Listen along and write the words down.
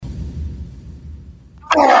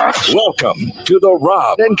Welcome to the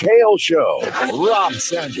Rob and Kale Show. Rob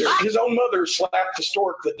Sanders. His own mother slapped the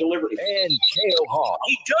stork that delivered him. And Kale Hall.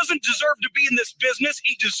 He doesn't deserve to be in this business.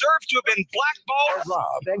 He deserves to have been blackballed. The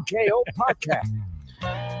Rob and Kale Podcast.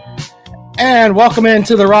 And welcome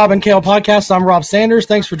into the Rob and Kale Podcast. I'm Rob Sanders.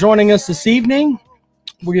 Thanks for joining us this evening.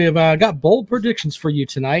 We've got bold predictions for you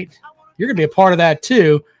tonight. You're going to be a part of that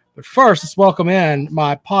too. But first, let's welcome in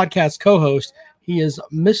my podcast co-host. He is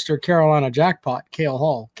Mr. Carolina Jackpot, Kale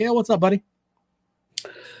Hall. Kale, what's up, buddy?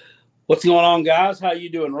 What's going on, guys? How you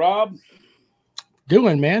doing, Rob?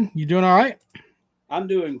 Doing, man. You doing all right? I'm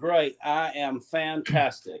doing great. I am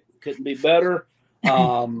fantastic. Couldn't be better.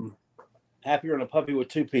 Happier than a puppy with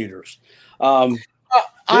two Peters. I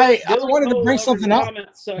wanted to bring something up.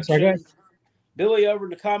 Sorry, Billy over in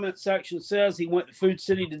the comment section says he went to Food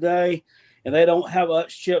City today, and they don't have Utz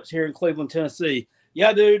chips here in Cleveland, Tennessee.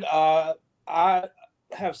 Yeah, dude. I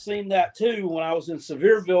have seen that too when I was in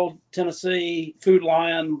Sevierville, Tennessee, Food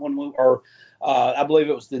Lion, I believe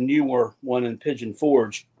it was the newer one in Pigeon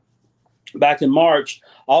Forge back in March.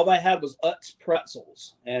 All they had was Utz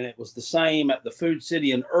pretzels, and it was the same at the Food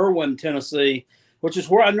City in Irwin, Tennessee, which is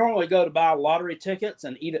where I normally go to buy lottery tickets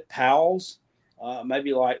and eat at Powell's,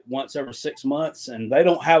 maybe like once every 6 months, and they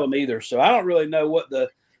don't have them either. So I don't really know what the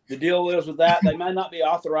deal is with that. They may not be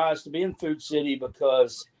authorized to be in Food City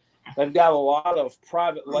because they've got a lot of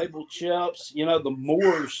private label chips. You know, the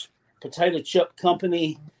Moore's potato chip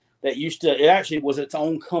company that it actually was its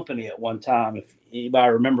own company at one time, if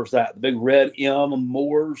anybody remembers that, the big red M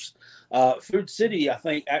Moore's. Food City, I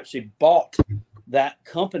think, actually bought that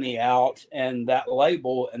company out and that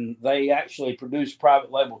label, and they actually produce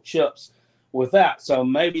private label chips with that. So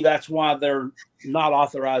maybe that's why they're not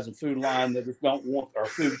authorized in Food Line. They just don't want, or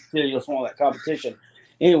Food City doesn't want that competition.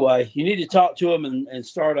 Anyway, you need to talk to them and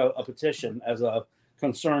start a petition as a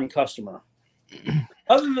concerned customer.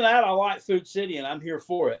 Other than that, I like Food City, and I'm here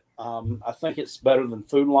for it. I think it's better than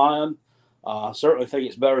Food Lion. Certainly think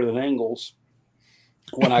it's better than Ingles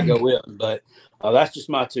when I go in, but that's just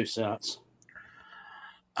my 2 cents.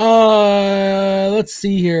 Let's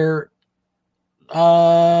see here.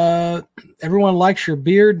 Everyone likes your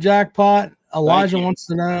beard, Jackpot. Elijah wants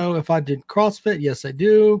to know if I did CrossFit. Yes, I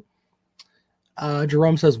do.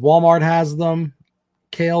 Jerome says Walmart has them.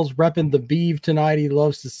 Kale's repping the Beeve tonight. He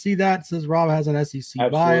loves to see that. Says Rob has an SEC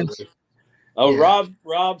bias. Oh, yeah.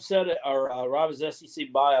 Rob said it, or Rob is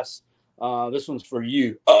SEC bias. This one's for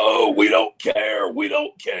you. Oh, we don't care. We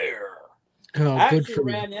don't care. Oh, I good actually for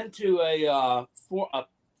ran into a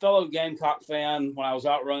fellow Gamecock fan when I was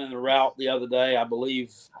out running the route the other day. I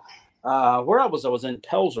believe where I was in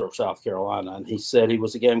Pelzer, South Carolina, and he said he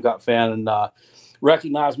was a Gamecock fan and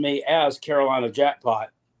recognized me as Carolina Jackpot.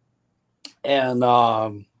 And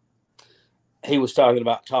he was talking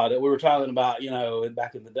about Todd. We were talking about,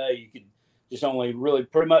 back in the day, you could just only really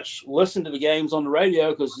pretty much listen to the games on the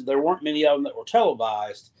radio because there weren't many of them that were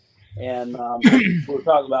televised. And we were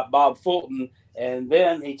talking about Bob Fulton. And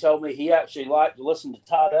then he told me he actually liked to listen to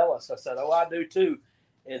Todd Ellis. I said, oh, I do too.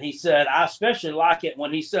 And he said, I especially like it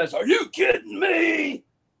when he says, are you kidding me?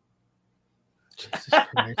 Jesus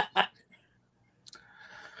Christ.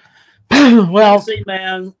 Well, Tennessee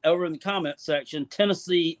man over in the comment section,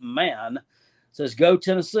 Tennessee man says, go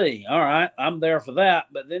Tennessee. All right, I'm there for that.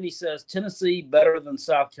 But then he says, Tennessee better than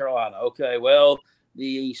South Carolina. Okay, well,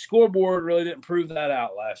 the scoreboard really didn't prove that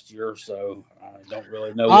out last year, so I don't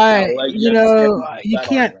really know. You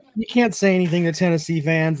can't say anything to Tennessee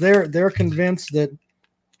fans. They're convinced that,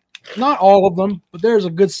 not all of them, but there's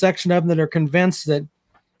a good section of them that are convinced that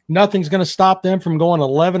nothing's going to stop them from going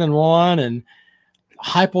 11-1 and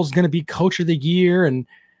Heupel's going to be coach of the year, and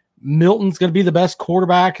Milton's going to be the best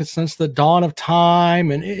quarterback since the dawn of time.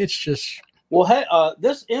 And it's just. Well, hey,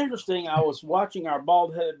 this is interesting. I was watching our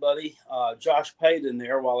bald-headed buddy, Josh Payton,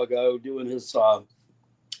 there a while ago doing his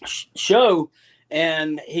show,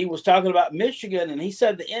 and he was talking about Michigan, and he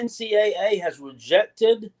said the NCAA has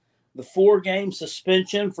rejected the 4-game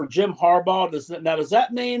suspension for Jim Harbaugh. Does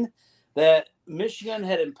that mean that Michigan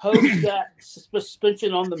had imposed that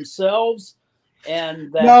suspension on themselves?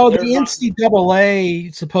 And no, the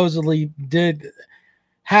NCAA supposedly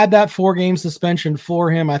had that 4-game suspension for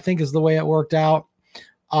him, I think is the way it worked out.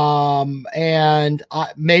 And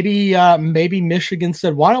maybe Michigan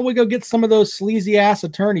said, why don't we go get some of those sleazy ass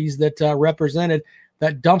attorneys that represented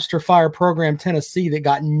that dumpster fire program, Tennessee, that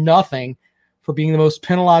got nothing for being the most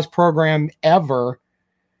penalized program ever.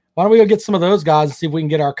 Why don't we go get some of those guys and see if we can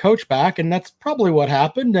get our coach back? And that's probably what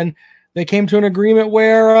happened. And they came to an agreement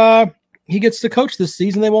where, he gets to coach this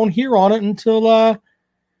season. They won't hear on it until the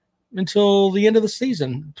end of the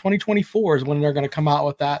season. 2024 is when they're going to come out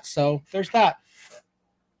with that. So there's that.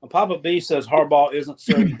 Papa B says Harbaugh isn't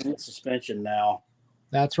serving any suspension now.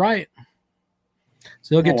 That's right.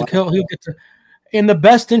 So he'll get to in the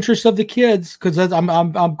best interest of the kids, because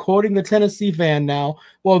I'm quoting the Tennessee fan now.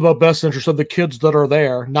 Well, the best interest of the kids that are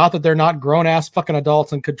there, not that they're not grown ass fucking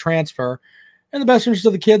adults and could transfer. In the best interest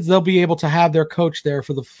of the kids, they'll be able to have their coach there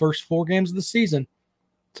for the first 4 games of the season.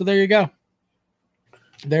 So there you go.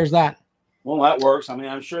 There's that. Well, that works. I mean,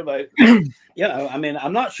 I'm sure they,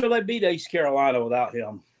 I'm not sure they beat East Carolina without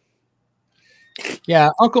him. Yeah,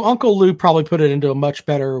 Uncle Lou probably put it into much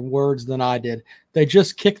better words than I did. They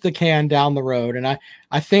just kicked the can down the road, and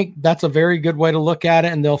I think that's a very good way to look at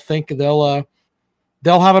it. And they'll think they'll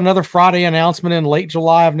have another Friday announcement in late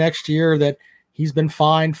July of next year that he's been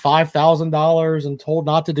fined $5,000 and told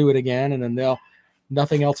not to do it again, and then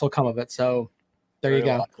nothing else will come of it. So there you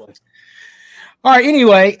go. Likely. All right.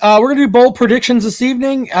 Anyway, we're gonna do bold predictions this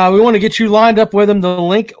evening. We want to get you lined up with them. The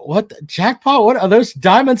link. What the jackpot? What are those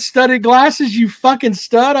diamond studded glasses? You fucking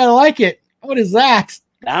stud. I like it. What is that?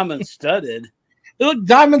 Diamond studded. It looked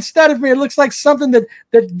diamond studded for me. It looks like something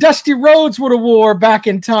that Dusty Rhodes would have wore back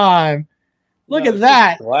in time. Look at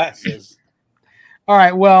that. Glasses. All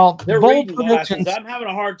right. Well, they're bold reading predictions. glasses. I'm having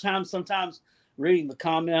a hard time sometimes reading the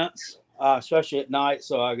comments, especially at night.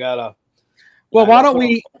 So I gotta. Well, why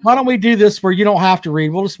don't we do this where you don't have to read?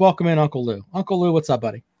 We'll just welcome in Uncle Lou. Uncle Lou, what's up,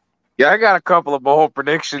 buddy? Yeah, I got a couple of bold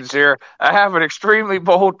predictions here. I have an extremely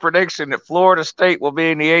bold prediction that Florida State will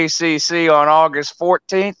be in the ACC on August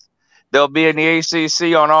 14th. They'll be in the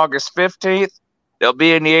ACC on August 15th. They'll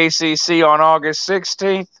be in the ACC on August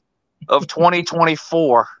 16th of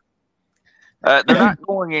 2024. They're not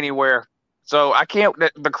going anywhere. So I can't.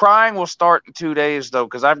 The crying will start in 2 days, though,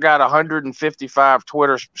 because I've got 155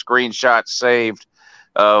 Twitter screenshots saved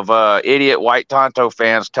of idiot White Tonto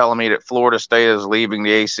fans telling me that Florida State is leaving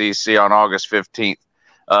the ACC on August 15th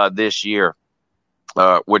this year,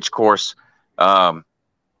 which, of course,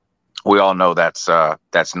 we all know that's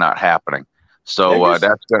not happening. So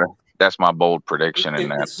that's my bold prediction in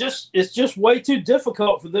that. It's just way too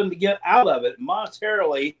difficult for them to get out of it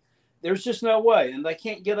monetarily. There's just no way, and they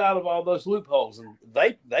can't get out of all those loopholes, and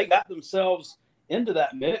they got themselves into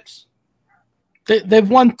that mix. They've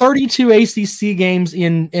won 32 ACC games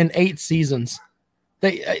in 8 seasons.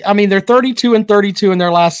 They're 32-32 in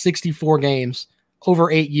their last 64 games over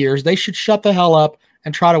 8 years. They should shut the hell up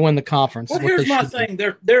and try to win the conference. Well, here's my thing: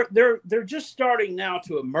 they're just starting now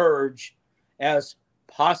to emerge as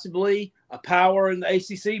possibly a power in the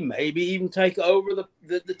ACC, maybe even take over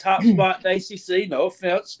the top spot in the ACC. No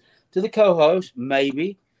offense to the co-host,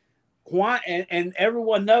 maybe. Why? And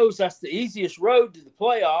everyone knows that's the easiest road to the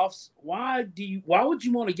playoffs. Why would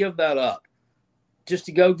you want to give that up just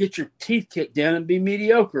to go get your teeth kicked in and be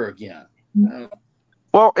mediocre again?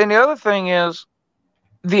 Well, and the other thing is,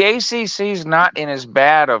 the ACC is not in as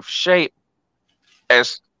bad of shape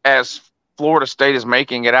as Florida State is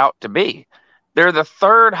making it out to be. They're the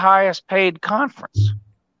 3rd highest paid conference.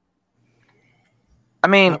 I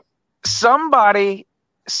mean, somebody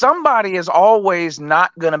is always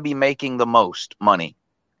not going to be making the most money.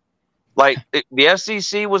 Like the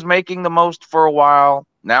SEC was making the most for a while.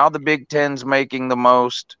 Now the Big Ten's making the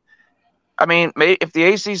most. I mean, if the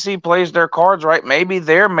ACC plays their cards right, maybe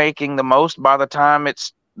they're making the most by the time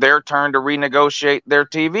it's their turn to renegotiate their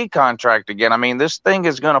TV contract again. I mean, this thing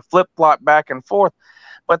is going to flip-flop back and forth,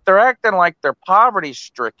 but they're acting like they're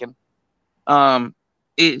poverty-stricken.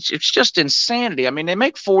 It's just insanity. I mean, they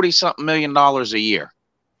make $40-something million a year.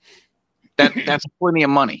 That's plenty of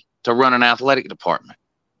money to run an athletic department.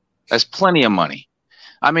 That's plenty of money.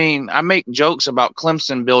 I mean, I make jokes about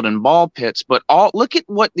Clemson building ball pits, but look at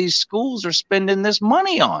what these schools are spending this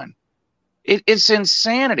money on. It's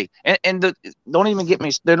insanity. And don't even get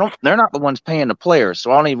me. They're not the ones paying the players,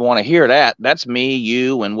 so I don't even want to hear that. That's me,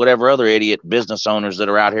 you, and whatever other idiot business owners that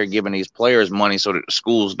are out here giving these players money so that the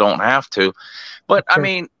schools don't have to. But I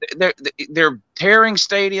mean, they're tearing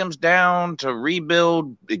stadiums down to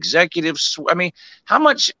rebuild executives. I mean, how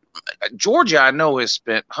much Georgia, I know, has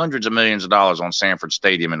spent hundreds of millions of dollars on Sanford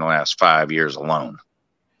Stadium in the last 5 years alone.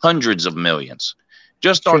 Hundreds of millions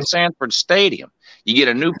just on Sanford Stadium. You get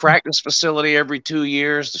a new practice facility every 2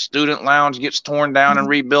 years. The student lounge gets torn down and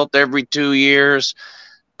rebuilt every 2 years.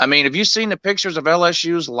 I mean, have you seen the pictures of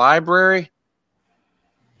LSU's library?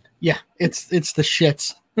 Yeah, it's the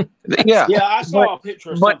shits. Yeah, I saw a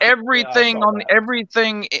picture. But everything on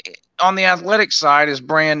the athletic side is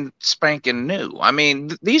brand spanking new. I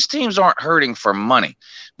mean, these teams aren't hurting for money,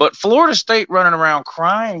 but Florida State running around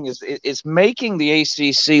crying is making the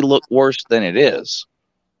ACC look worse than it is.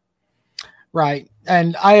 Right.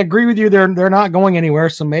 And I agree with you. They're not going anywhere.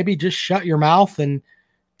 So maybe just shut your mouth and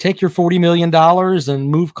take your $40 million and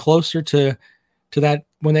move closer to that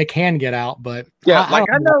when they can get out. But yeah,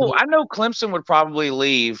 I know Clemson would probably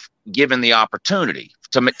leave given the opportunity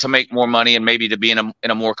to make more money and maybe to be in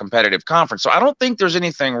a more competitive conference. So I don't think there's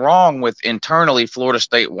anything wrong with internally Florida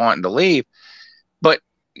State wanting to leave, but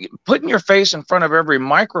putting your face in front of every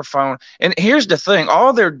microphone. And here's the thing,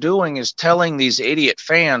 all they're doing is telling these idiot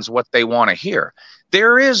fans what they want to hear.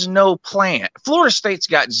 There is no plan. Florida State's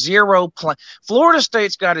got zero plan. Florida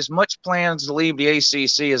State's got as much plans to leave the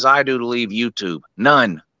ACC as I do to leave YouTube.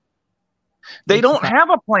 None. They don't have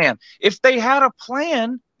a plan. If they had a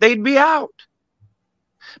plan, they'd be out.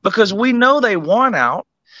 Because we know they want out.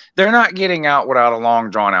 They're not getting out without a long,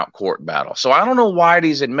 drawn-out court battle. So I don't know why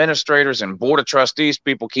these administrators and board of trustees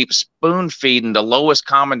people keep spoon-feeding the lowest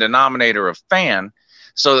common denominator of fan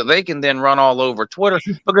so that they can then run all over Twitter.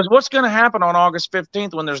 Because what's going to happen on August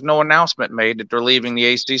 15th when there's no announcement made that they're leaving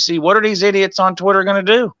the ACC? What are these idiots on Twitter going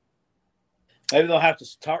to do? Maybe they'll have to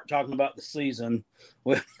start talking about the season,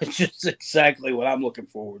 which is exactly what I'm looking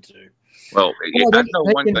forward to. Well, I know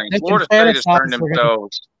one thing. Florida State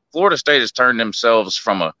has turned themselves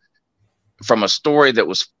from a story that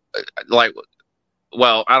was like,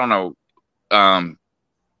 well, I don't know,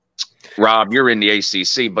 Rob, you're in the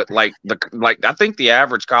ACC, but like I think the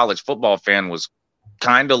average college football fan was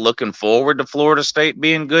kind of looking forward to Florida State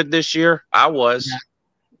being good this year. I was.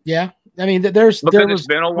 Yeah. I mean, it's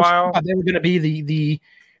been a while. They were going to be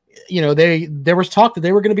there was talk that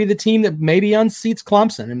they were going to be the team that maybe unseats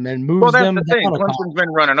Clemson and moves them. Well, that's the thing. Clemson's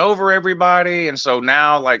been running over everybody, and so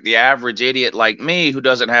now, like the average idiot like me who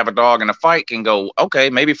doesn't have a dog in a fight can go, okay,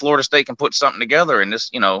 maybe Florida State can put something together and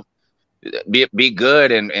this, be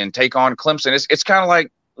good and take on Clemson. It's kind of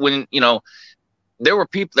like when there were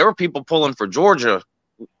people pulling for Georgia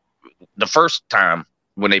the first time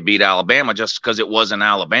when they beat Alabama just because it wasn't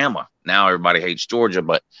Alabama. Now everybody hates Georgia,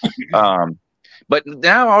 but but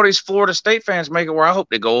now all these Florida State fans make it where I hope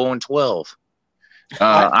they go 0-12.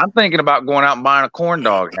 I'm thinking about going out and buying a corn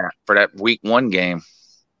dog hat for that week 1 game.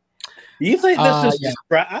 You think this is?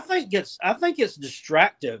 Yeah. I think it's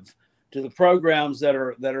distractive to the programs that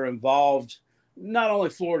are involved. Not only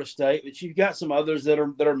Florida State, but you've got some others that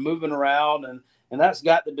are moving around, and that's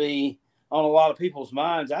got to be on a lot of people's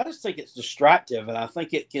minds. I just think it's distractive, and I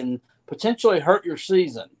think it can potentially hurt your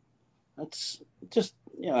season. That's just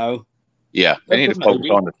Yeah, they need to focus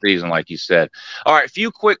on the season, like you said. All right, a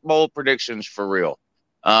few quick bold predictions for real.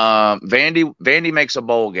 Vandy makes a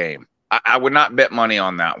bowl game. I would not bet money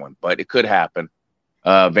on that one, but it could happen.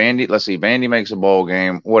 Vandy makes a bowl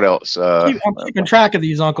game. What else? I'm keeping track of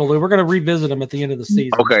these, Uncle Lou. We're going to revisit them at the end of the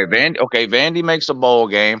season. Okay, Vandy makes a bowl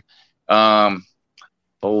game.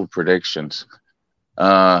 Bold predictions.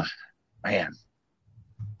 Man,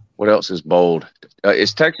 what else is bold?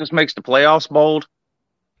 Is Texas makes the playoffs bold?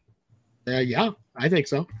 Yeah, I think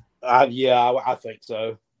so. I think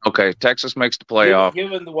so. Okay, Texas makes the playoff.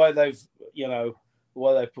 Given the way they've,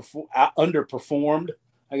 underperformed,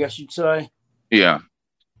 I guess you'd say. Yeah.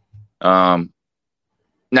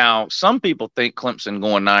 Now some people think Clemson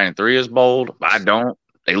going 9-3 is bold. I don't.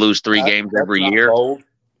 They lose 3 games every year. Bold.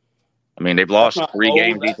 I mean, they've lost 3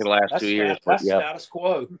 games each of the last 2 years. That's status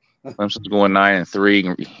quo. Clemson's going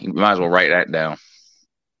 9-3. You might as well write that down.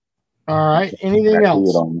 All right. Anything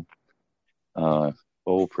else?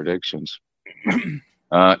 Bold predictions.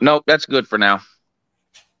 Nope, that's good for now.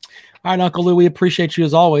 All right, Uncle Lou, we appreciate you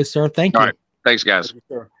as always, sir. Thank you. All right. Thanks, guys.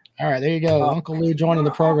 All right, there you go. Uncle Lou joining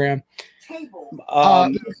the program.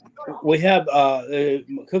 We have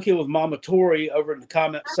Cookie with Mama Tori over in the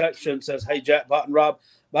comment section says, "Hey, Jack, Bot, and Rob.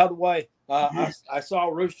 By the way, I saw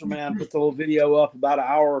Rooster Man put the little video up about an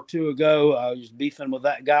hour or 2 ago. He was beefing with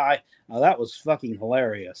that guy. That was fucking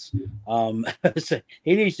hilarious.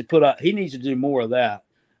 He needs to do more of that.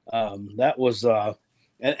 That was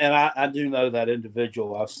and I do know that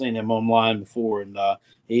individual. I've seen him online before, and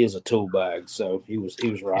he is a tool bag. So he was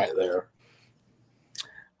right there."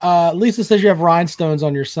 Lisa says you have rhinestones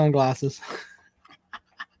on your sunglasses.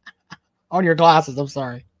 On your glasses, I'm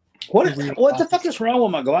sorry. What the fuck is wrong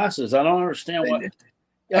with my glasses? I don't understand what.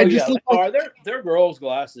 They're girls'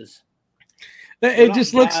 glasses.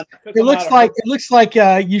 It looks like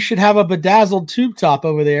you should have a bedazzled tube top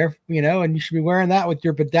over there, and you should be wearing that with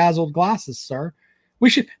your bedazzled glasses, sir.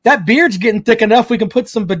 That beard's getting thick enough. We can put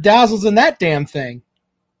some bedazzles in that damn thing.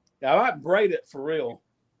 Yeah, I might braid it for real.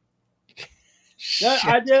 Yeah,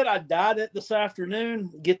 I did. I dyed it this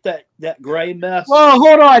afternoon. Get that gray mess. Whoa,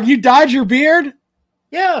 hold on. You dyed your beard?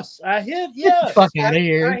 Yes, I hid. Yes. Get the fuck out of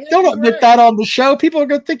here. Don't admit that on the show. People are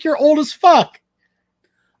going to think you're old as fuck.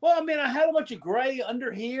 Well, I mean, I had a bunch of gray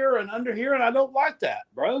under here, and I don't like that,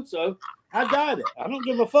 bro. So I dyed it. I don't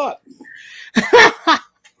give a fuck.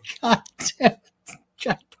 God damn.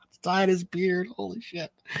 Jackpot's dyed his beard. Holy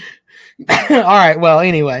shit. All right. Well,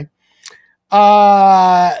 anyway.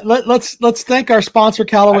 Let's thank our sponsor,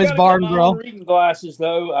 Callaway's Bar and Grill. Reading glasses,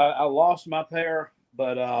 though. I lost my pair,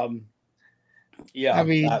 but yeah. I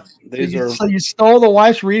mean, these are. So you stole the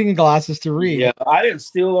wife's reading glasses to read. Yeah, I didn't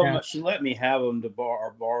steal them. Yeah. But she let me have them to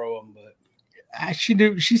borrow them, but she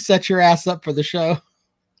knew she set your ass up for the show.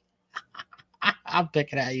 I'm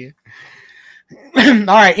picking at you. All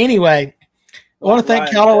right. Anyway, I want to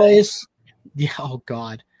thank Callaway's. Yeah. Oh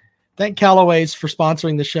God. Thank Callaway's for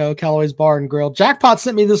sponsoring the show. Callaway's Bar and Grill. Jackpot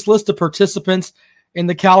sent me this list of participants in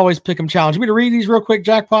the Callaway's Pick'em Challenge. Want me to read these real quick,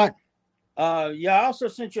 Jackpot? Yeah. I also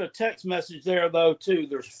sent you a text message there, though. Too.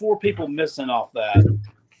 There's 4 people missing off that.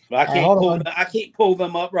 But I can't pull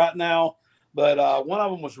them up right now. But one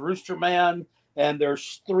of them was Rooster Man, and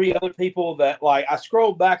there's 3 other people that I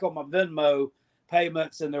scrolled back on my Venmo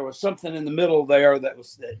payments, and there was something in the middle there that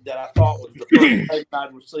I thought was the first payment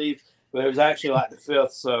I'd received, but it was actually the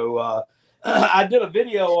 5th. So I did a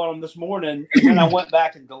video on them this morning, and then I went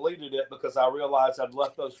back and deleted it because I realized I'd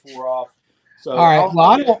left those 4 off. So all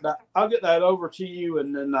right, I'll get that over to you,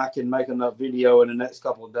 and then I can make another video in the next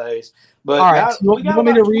couple of days. But all right, so you want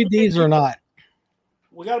me to read these or not?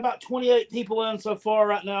 We got about 28 people in so far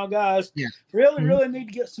right now, guys. Yeah. Really need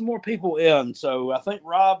to get some more people in. So I think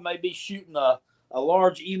Rob may be shooting a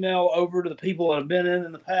large email over to the people that have been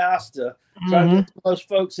in the past to try to get those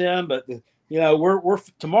folks in. But we're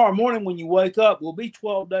tomorrow morning when you wake up, we'll be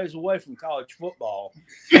 12 days away from college football.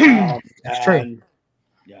 That's true.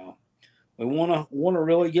 Yeah, we want to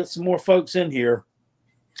really get some more folks in here.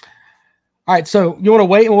 All right, so you want to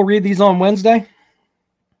wait and we'll read these on Wednesday?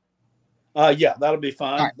 Yeah, that'll be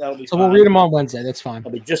fine. Right. That'll be so fine. We'll read them on Wednesday. That's fine.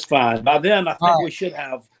 That'll be just fine. By then, I think we should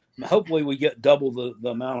have. Hopefully, we get double the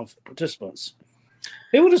amount of participants.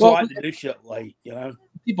 People just like to do shit late,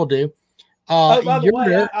 People do. By the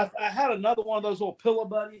way, I had another one of those little Pillow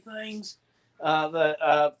Buddy things that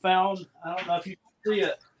I found. I don't know if you can see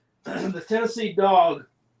it. The Tennessee dog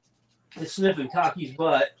is sniffing Cocky's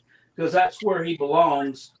butt because that's where he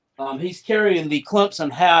belongs. He's carrying the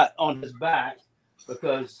Clemson hat on his back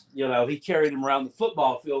because, he carried him around the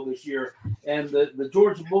football field this year. And the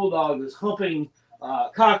Georgia Bulldog is humping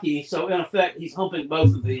Cocky. So, in effect, he's humping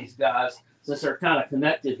both of these guys since they're kind of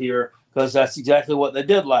connected here because that's exactly what they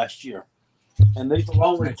did last year. And these will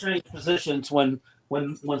only change positions when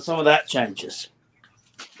some of that changes.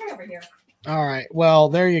 Come over here. All right. Well,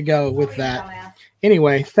 there you go with that.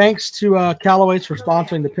 Anyway, thanks to Callaway's for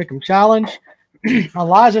sponsoring the Pick'em Challenge.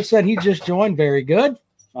 Elijah said he just joined. Very good.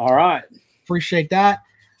 All right. Appreciate that.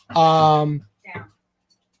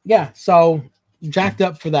 Yeah, so jacked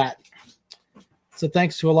up for that. So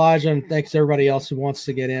thanks to Elijah and thanks to everybody else who wants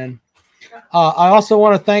to get in. I also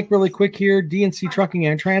want to thank really quick here DNC Trucking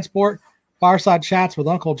and Transport, Fireside Chats with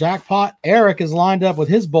Uncle Jackpot. Eric is lined up with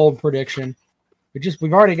his bold prediction.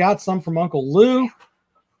 We've already got some from Uncle Lou.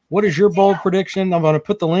 What is your bold prediction? I'm going to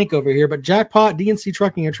put the link over here. But Jackpot, DNC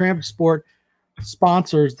Trucking and Transport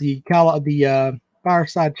sponsors the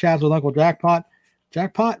Fireside Chats with Uncle Jackpot.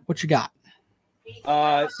 Jackpot, what you got?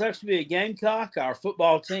 It sucks to be a Gamecock. Our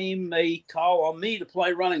football team may call on me to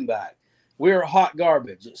play running back. We're hot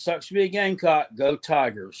garbage. It sucks to be a Gamecock. Go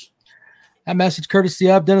Tigers. That message courtesy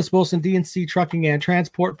of Dennis Wilson, DNC Trucking and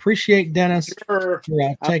Transport. Appreciate Dennis for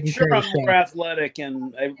taking care of the show. I'm more athletic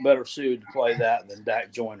and better suited to play that than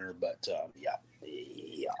Dak Joyner, but yeah.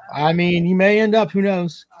 I mean, you may end up. Who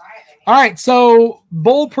knows? All right, so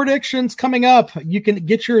bold predictions coming up. You can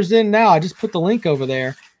get yours in now. I just put the link over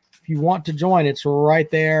there. If you want to join, it's right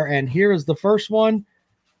there. And here is the first one.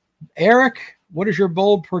 Eric, what is your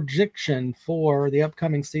bold prediction for the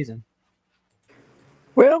upcoming season?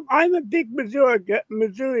 Well, I'm a big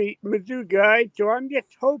Mizzou guy, so I'm just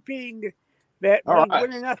hoping that we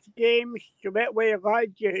win enough games so that way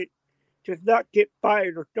Elijah does not get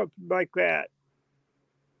fired or something like that.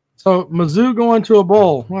 So Mizzou going to a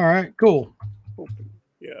bowl. All right, cool.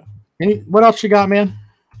 Yeah. What else you got, man?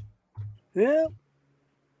 Well,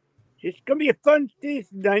 it's gonna be a fun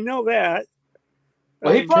season. I know that.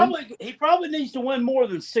 Well, he probably needs to win more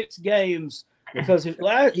than 6 games. Because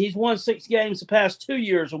he's won 6 games the past 2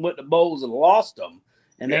 years and went to bowls and lost them.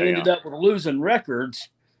 And they ended up with losing records.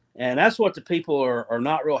 And that's what the people are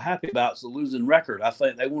not real happy about is the losing record. I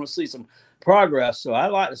think they want to see some progress. So I'd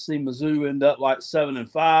like to see Mizzou end up like 7-5,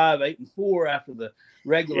 8-4 after the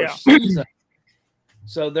regular season.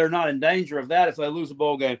 So they're not in danger of that if they lose a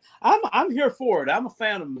bowl game. I'm here for it. I'm a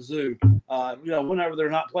fan of Mizzou, whenever they're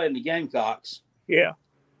not playing the Gamecocks. Yeah.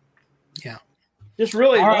 Yeah. Just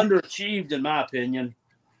really underachieved, in my opinion.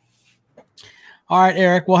 All right,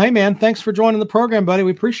 Eric. Well, hey, man, thanks for joining the program, buddy.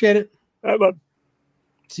 We appreciate it. All right, bud.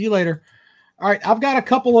 See you later. All right, I've got a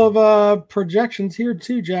couple of projections here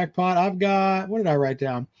too, Jackpot. I've got, what did I write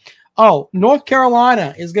down? Oh, North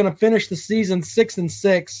Carolina is going to finish the season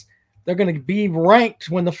 6-6. They're going to be ranked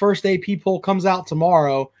when the first AP poll comes out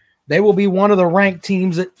tomorrow. They will be one of the ranked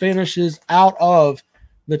teams that finishes out of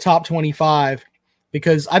the top 25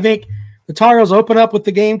 because I think the Tar Heels open up with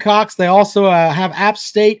the Gamecocks. They also have App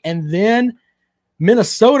State, and then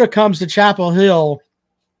Minnesota comes to Chapel Hill,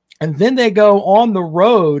 and then they go on the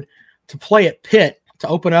road to play at Pitt to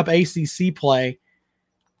open up ACC play.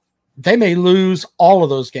 They may lose all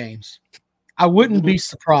of those games. I wouldn't be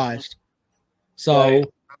surprised. So,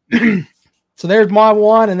 so there's my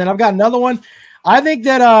one, and then I've got another one. I think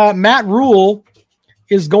that Matt Rule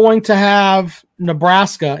is going to have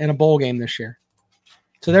Nebraska in a bowl game this year.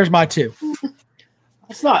 So there's my two.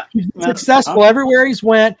 It's not successful everywhere he's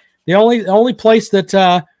went. The only place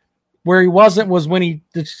that where he wasn't was when he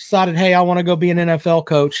decided, hey, I want to go be an NFL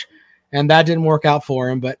coach, and that didn't work out for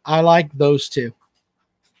him. But I like those two.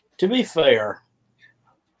 To be fair,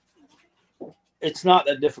 it's not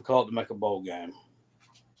that difficult to make a bowl game.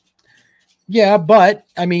 Yeah, but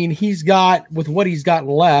I mean, he's got with what he's got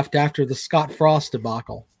left after the Scott Frost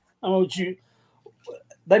debacle.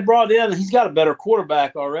 They brought in. He's got a better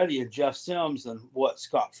quarterback already in Jeff Sims than what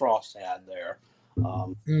Scott Frost had there.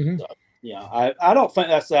 So, yeah, I don't think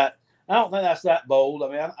that's that. I don't think that's that bold. I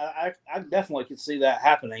mean, I definitely could see that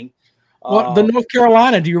happening. Well, the North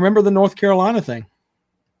Carolina. Do you remember the North Carolina thing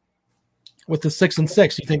with the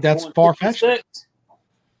 6-6? You think that's far fetched? I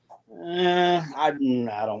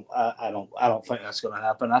don't think that's going to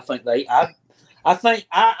happen. I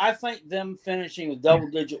think them finishing with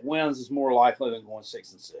double-digit wins is more likely than going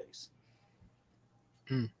 6-6.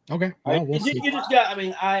 Okay, well, we'll see. You just got. I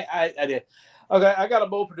mean, I did. Okay, I got a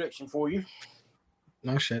bold prediction for you.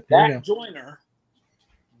 No shit. Dak Joyner,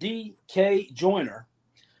 DK Joyner,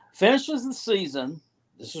 finishes the season.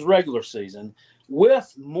 This is regular season with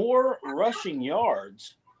more rushing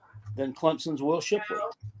yards than Clemson's Will Shipley.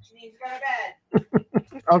 Needs to go to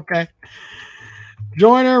bed. Okay.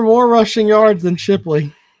 Joyner, more rushing yards than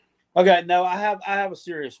Shipley. Okay, no, I have a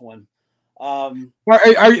serious one. Are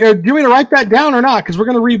you doing to write that down or not? Because we're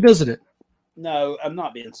going to revisit it. No, I'm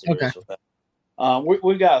not being serious with that.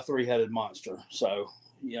 We've got a three-headed monster, so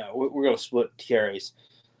we're going to split carries.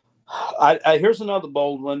 Here's another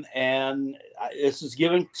bold one, and this is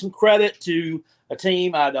giving some credit to a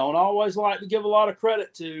team I don't always like to give a lot of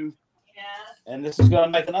credit to. And this is going to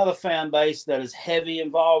make another fan base that is heavy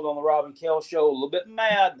involved on the Rob and Kale show a little bit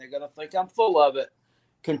mad, and they're going to think I'm full of it.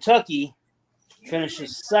 Kentucky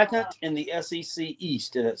finishes second in the SEC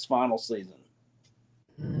East in its final season.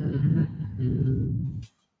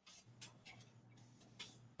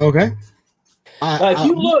 Okay.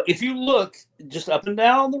 If you look just up and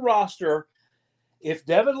down on the roster, if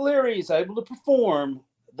Devin Leary is able to perform,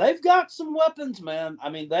 they've got some weapons, man. I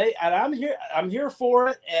mean, I'm here for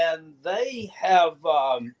it, and they have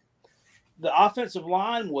the offensive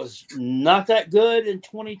line was not that good in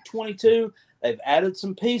 2022. They've added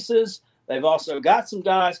some pieces. They've also got some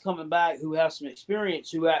guys coming back who have some experience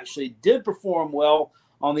who actually did perform well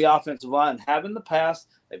on the offensive line, have in the past.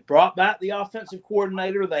 They brought back the offensive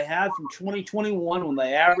coordinator they had from 2021 when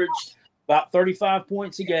they averaged about 35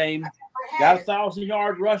 points a game. Got a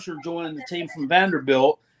 1,000-yard rusher joining the team from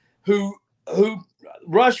Vanderbilt who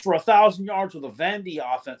rushed for 1,000 yards with a Vandy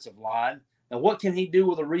offensive line. Now, what can he do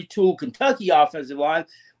with a retooled Kentucky offensive line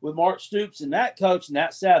with Mark Stoops and that coach and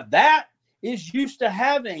that staff? That is used to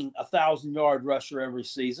having a 1,000-yard rusher every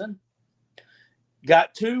season.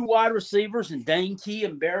 Got two wide receivers, and Dane Key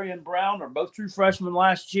and Berrien Brown are both true freshmen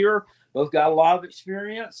last year. Both got a lot of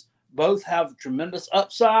experience. Both have tremendous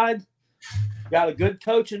upside. Got a good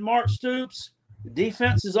coach in Mark Stoops. The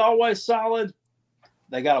defense is always solid.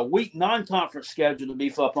 They got a weak non-conference schedule to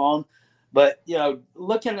beef up on. But,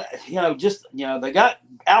 looking at, they got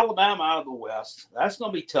Alabama out of the West. That's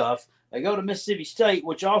going to be tough. They go to Mississippi State,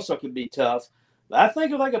 which also could be tough. But I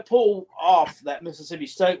think if they could pull off that Mississippi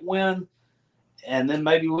State win and then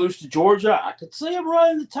maybe lose to Georgia, I could see them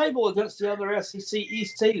running the table against the other SEC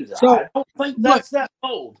East teams. So, I don't think that's that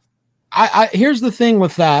bold. Here's the thing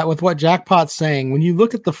with that, with what Jackpot's saying. When you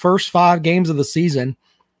look at the first 5 games of the season,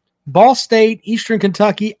 Ball State, Eastern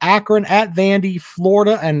Kentucky, Akron, at Vandy,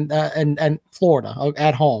 Florida, and Florida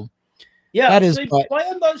at home. Yeah, that is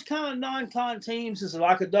playing those kind of non-con teams is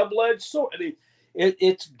like a double-edged sword. I mean,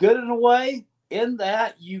 it's good in a way in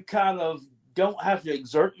that you kind of don't have to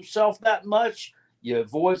exert yourself that much. You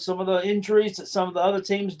avoid some of the injuries that some of the other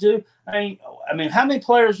teams do. I mean, how many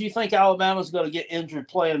players do you think Alabama's going to get injured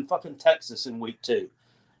playing fucking Texas in week 2? You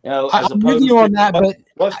know, as I'm with you on that, but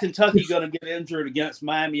what's Kentucky going to get injured against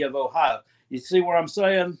Miami of Ohio? You see what I'm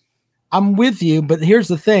saying? I'm with you, but here's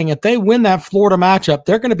the thing. If they win that Florida matchup,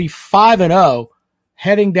 they're going to be 5-0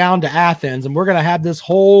 heading down to Athens, and we're going to have this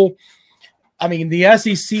whole – I mean, the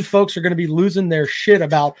SEC folks are going to be losing their shit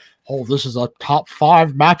about, oh, this is a top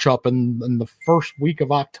 5 matchup in the first week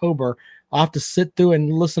of October. I'll have to sit through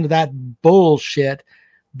and listen to that bullshit.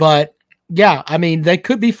 But, yeah, I mean, they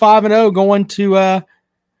could be 5-0 going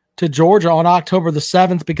to Georgia on October the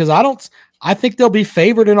 7th because I think they'll be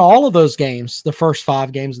favored in all of those games, the first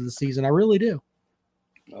 5 games of the season. I really do.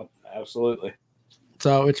 Oh, absolutely.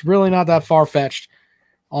 So it's really not that far-fetched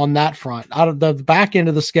on that front. The back end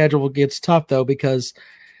of the schedule gets tough, though, because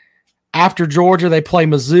after Georgia, they play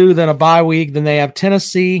Mizzou, then a bye week, then they have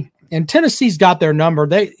Tennessee, and Tennessee's got their number.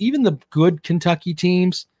 Even the good Kentucky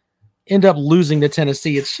teams end up losing to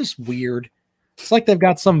Tennessee. It's just weird. It's like they've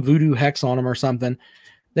got some voodoo hex on them or something.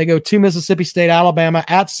 They go to Mississippi State, Alabama,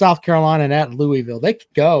 at South Carolina, and at Louisville. They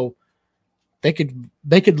could go. They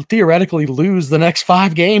could theoretically lose the next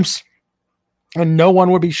 5 games, and no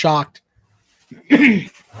one would be shocked.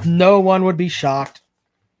 No one would be shocked.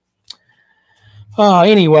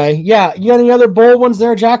 Anyway, yeah. You got any other bold ones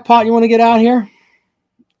there, Jackpot, you want to get out here?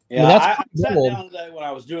 Yeah, I sat down today when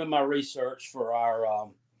I was doing my research for our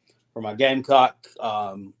for my Gamecock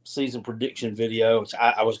season prediction video, which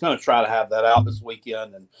I was going to try to have that out this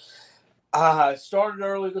weekend. And I started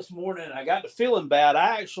early this morning, and I got to feeling bad.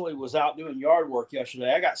 I actually was out doing yard work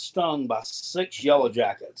yesterday. I got stung by 6 yellow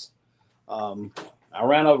jackets. I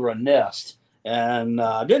ran over a nest, and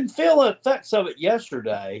I didn't feel the effects of it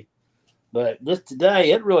yesterday. But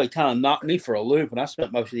today, it really kind of knocked me for a loop, and I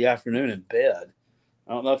spent most of the afternoon in bed.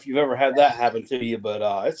 I don't know if you've ever had that happen to you, but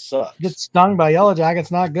it sucks. Get stung by yellow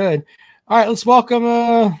jackets, not good. All right, let's welcome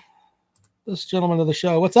this gentleman to the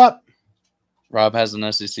show. What's up? Rob has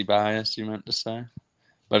an SEC bias, you meant to say.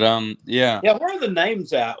 But, yeah. Yeah, where are the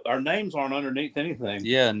names at? Our names aren't underneath anything.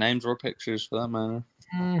 Yeah, names or pictures for that matter.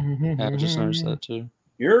 Mm-hmm. Yeah, I just noticed that too.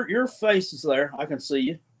 Your face is there. I can see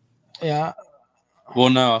you. Yeah. Well,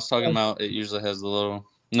 no, I was talking about it usually has the little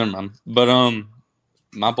 – never mind. But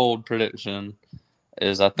my bold prediction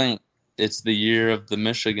is I think it's the year of the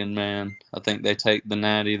Michigan man. I think they take the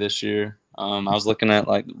Natty this year. I was looking at,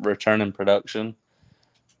 like, return in production.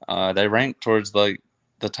 They rank towards, like,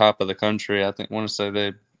 the top of the country. I want to say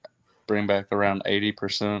they bring back around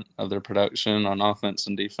 80% of their production on offense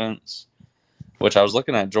and defense, which I was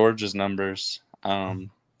looking at Georgia's numbers.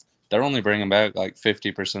 They're only bringing back, like,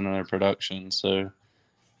 50% of their production. So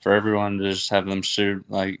for everyone to just have them shoot,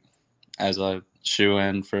 like, as a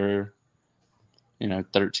shoe-in for,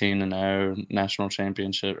 13-0 national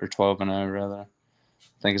championship, or 12-0 rather,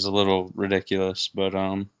 I think is a little ridiculous. But,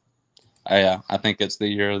 yeah, I think it's the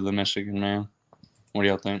year of the Michigan man. What do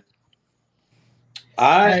y'all think?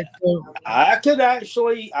 I could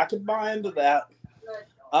buy into that.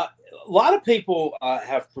 A lot of people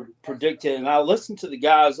have predicted, and I listened to the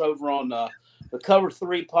guys over on the Cover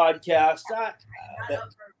 3 podcast,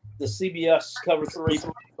 the CBS Cover 3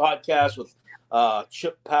 podcast with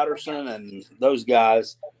Chip Patterson and those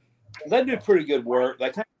guys. They do pretty good work. They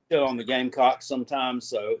kind of shit on the Gamecocks sometimes,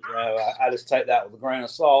 so I just take that with a grain of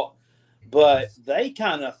salt. But they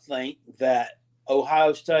kind of think that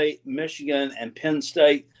Ohio State, Michigan, and Penn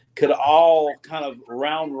State could all kind of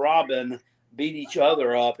round robin beat each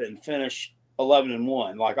other up and finish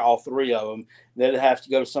 11-1, like all 3 of them. They'd have to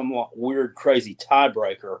go to some weird, crazy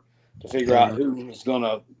tiebreaker to figure out who was going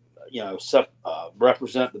to,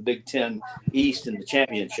 represent the Big Ten East in the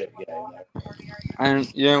championship game.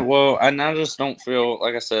 And I just don't feel,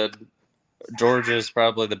 like I said, Georgia is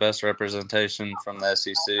probably the best representation from the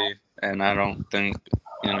SEC, and I don't think,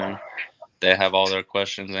 they have all their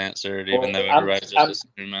questions answered, even though everybody's just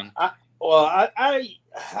assuming.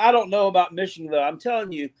 I don't know about Michigan, though. I'm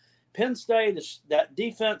telling you, Penn State, that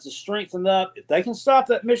defense is strengthened up. If they can stop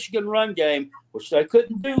that Michigan run game, which they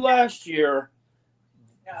couldn't do last year,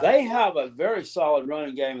 they have a very solid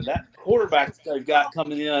running game. And that quarterback that they've got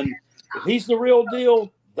coming in, if he's the real deal,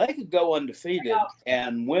 they could go undefeated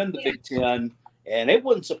and win the Big Ten, and it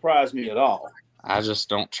wouldn't surprise me at all. I just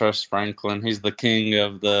don't trust Franklin. He's the king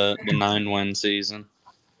of the 9-win season.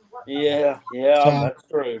 Yeah, that's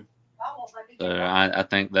true. So I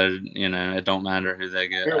think that, it don't matter who they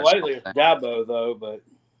get. Here lately it's Dabo, though, but.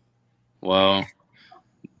 Well,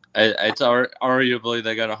 it's arguably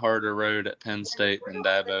they got a harder road at Penn State than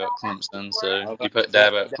Dabo at Clemson. So you put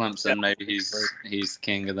Dabo at Clemson, maybe he's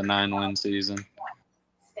king of the 9-win season.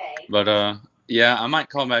 But, Yeah, I might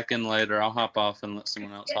call back in later. I'll hop off and let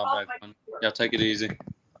someone else hop back on. Yeah, take it easy.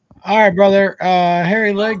 All right, brother.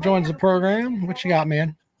 Harry Legg joins the program. What you got,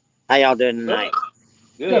 man? How y'all doing tonight?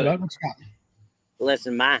 Good, bud. What you got?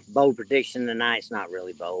 Listen, my bold prediction tonight's not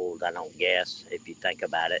really bold, I don't guess, if you think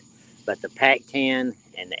about it. But the Pac-10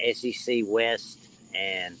 and the SEC West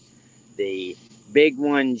and the Big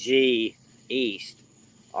 1G East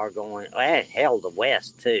are going, hell, the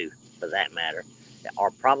West too, for that matter,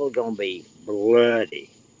 are probably going to be bloody.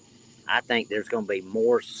 I think there's going to be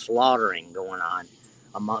more slaughtering going on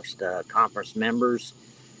amongst the conference members,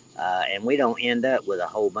 and we don't end up with a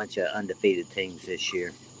whole bunch of undefeated teams this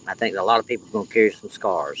year. I think a lot of people are going to carry some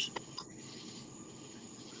scars.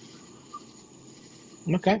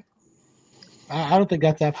 Okay. I don't think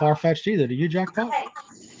that's that far-fetched either. Do you, Jackpot?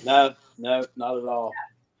 No, not at all.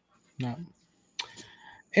 No.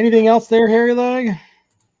 Anything else there, Harry Legg?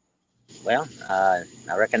 Well, I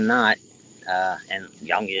reckon not. And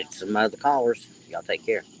y'all can get some other callers. Y'all take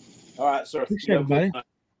care. All right, sir. Appreciate it, buddy.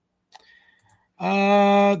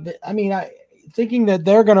 I mean, thinking that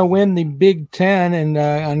they're going to win the Big Ten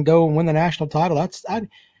and go and win the national title. I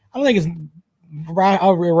don't think it's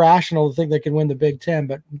irrational to think they can win the Big Ten,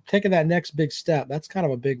 but taking that next big step, that's kind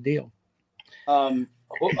of a big deal.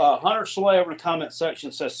 Hunter Slay over in the comment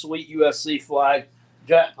section says, "Sweet USC flag."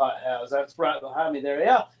 Jackpot has. That's right behind me there.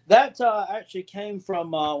 Yeah, that actually came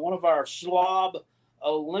from one of our Schwab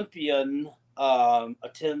Olympian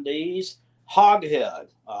attendees, Hoghead,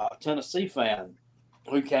 Tennessee fan,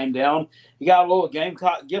 who came down. He got a little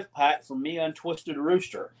Gamecock gift pack from me and Twisted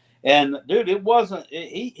Rooster. And dude, it wasn't.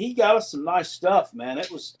 He got us some nice stuff, man.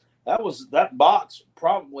 That box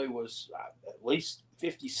probably was at least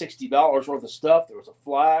 $50-$60 worth of stuff. There was a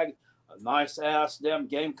flag, a nice ass damn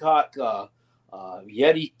Gamecock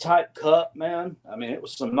Yeti type cup, man. I mean, it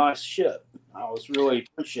was some nice shit. I was really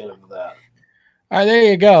appreciative of that. All right, there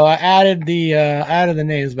you go. I added the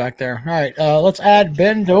names back there. All right, let's add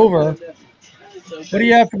Ben Dover. What do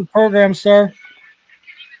you have for the program, sir?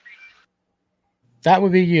 That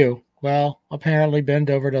would be you. Well, apparently Ben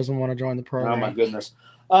Dover doesn't want to join the program. Oh my goodness.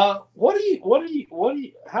 How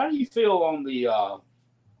do you feel on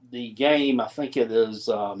the game? I think it is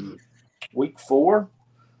week 4.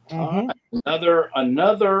 Mm-hmm. Another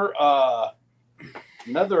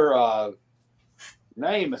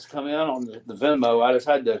name has come in on the Venmo. I just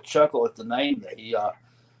had to chuckle at the name that he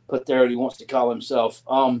put there that he wants to call himself.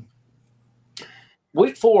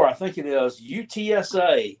 Week 4, I think it is,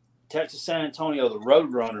 UTSA, Texas San Antonio, the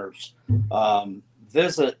Roadrunners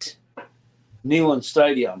visit Neyland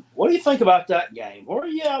Stadium. What do you think about that game? Where are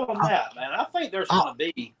you at on that, man? I think there's going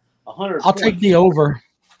to be 100 I'll take the over.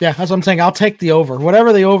 Yeah, that's what I'm saying. I'll take the over.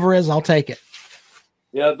 Whatever the over is, I'll take it.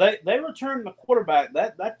 Yeah, they returned the quarterback.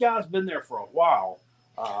 That guy's been there for a while.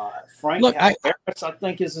 Frank Harris, I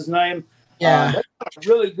think is his name. Yeah. They've got a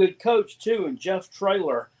really good coach, too, and Jeff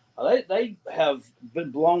Traylor. They have been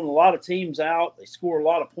blowing a lot of teams out. They score a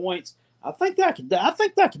lot of points. I think that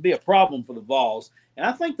could be a problem for the Vols, and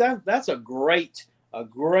I think that's a great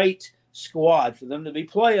squad for them to be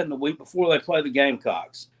playing the week before they play the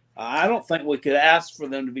Gamecocks. I don't think we could ask for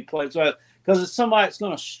them to be playing because it's somebody that's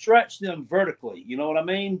going to stretch them vertically. You know what I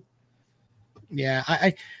mean? Yeah,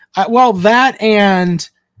 I well, that and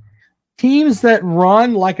teams that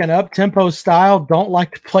run like an up-tempo style don't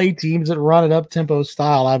like to play teams that run an up-tempo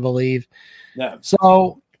style, I believe. Yeah.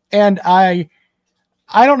 So, and I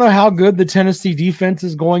don't know how good the Tennessee defense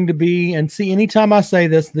is going to be. And see, anytime I say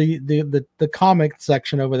this, the comic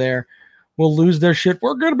section over there will lose their shit.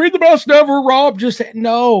 We're going to be the best ever, Rob.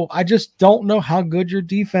 I just don't know how good your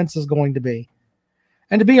defense is going to be.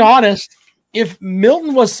 And to be honest, if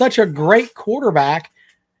Milton was such a great quarterback,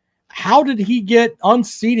 how did he get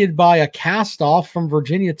unseated by a cast-off from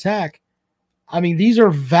Virginia Tech? I mean, these are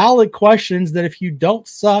valid questions that if you don't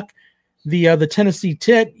suck the Tennessee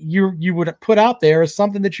tit, you would put out there as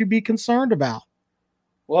something that you'd be concerned about.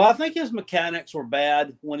 Well, I think his mechanics were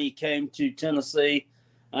bad when he came to Tennessee,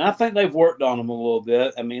 and I think they've worked on him a little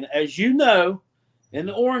bit. I mean, as you know, in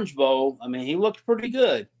the Orange Bowl, I mean, he looked pretty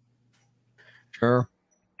good. Sure.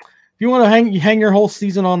 If you want to hang your whole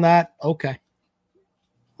season on that, okay.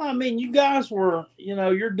 I mean, you guys were,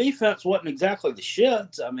 your defense wasn't exactly the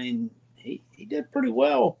shits. I mean, he did pretty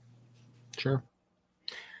well. Sure.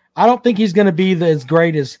 I don't think he's going to be as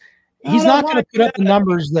great as he's not going to put up the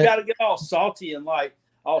numbers that. You got to get all salty and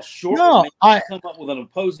all short. No, come up with an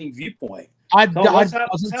opposing viewpoint. Let's have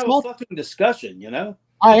a fucking discussion.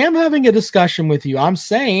 I am having a discussion with you. I'm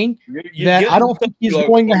saying that I don't think he's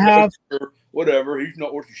going to have whatever. He's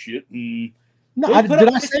not worth a shit. No,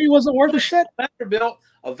 did I say he wasn't worth a shit?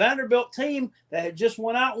 A Vanderbilt team that had just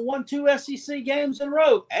went out and won 2 SEC games in a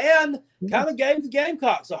row and kind of gave the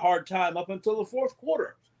Gamecocks a hard time up until the fourth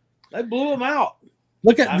quarter. They blew them out.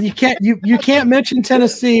 Look at you can't mention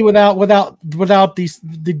Tennessee without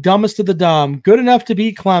the dumbest of the dumb. Good enough to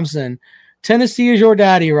beat Clemson. Tennessee is your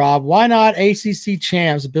daddy, Rob. Why not ACC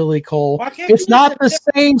champs, Billy Cole? It's not the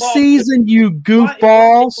same season, you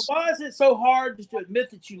goofballs. Why is it so hard to admit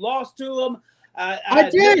that you lost to them? I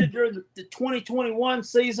did during the 2021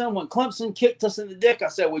 season when Clemson kicked us in the dick. I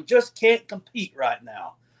said we just can't compete right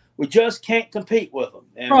now. We just can't compete with them,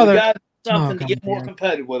 and we got something to get more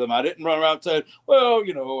competitive with them. I didn't run around saying, "Well,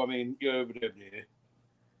 I mean,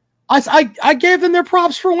 I gave them their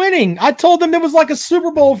props for winning. I told them it was like a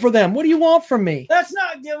Super Bowl for them. What do you want from me?" That's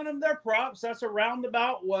not giving them their props. That's a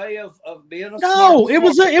roundabout way of being a No, it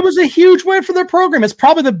was a huge win for their program. It's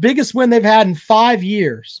probably the biggest win they've had in 5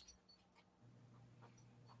 years.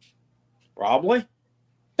 Probably.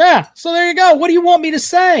 Yeah. So there you go. What do you want me to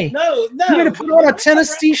say? No. You're going to put on a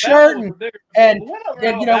Tennessee shirt and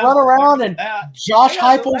run around and Josh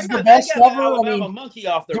Heupel's the best ever. I mean,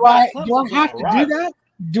 do I have to do that?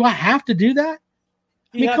 Do I have to do that?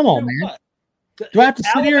 I mean, come on, man. Do I have to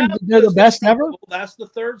sit here and they're the best ever? That's the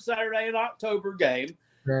third Saturday in October game.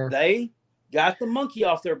 Sure. They got the monkey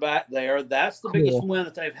off their back there. That's the biggest win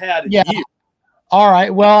that they've had in years. All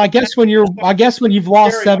right. Well, I guess when you've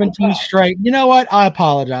lost 17 straight, you know what? I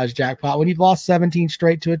apologize, Jackpot. When you've lost 17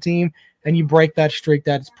 straight to a team and you break that streak,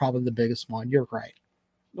 that's probably the biggest one. You're right.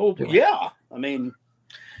 Oh, yeah. I mean,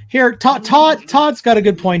 here, Todd's got a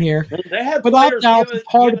good point here. They had without doubt, it's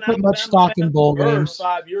hard to put much stock in bowl games.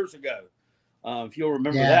 5 years ago, if you'll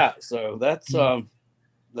remember that. So that's come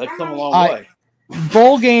a long way.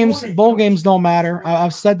 Bowl games don't matter.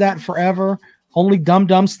 I've said that forever. Only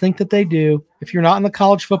dum-dums think that they do. If you're not in the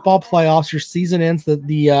college football playoffs, your season ends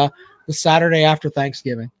the Saturday after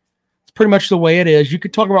Thanksgiving. It's pretty much the way it is. You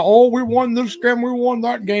could talk about, we won this game, we won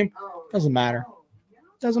that game. Doesn't matter.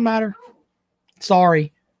 Doesn't matter.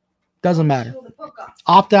 Sorry. Doesn't matter.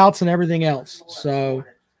 Opt-outs and everything else. So,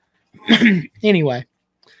 anyway.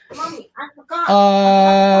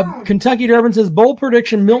 Kentucky Durban says, bold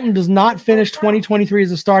prediction, Milton does not finish 2023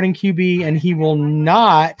 as a starting QB, and he will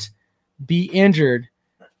not be injured.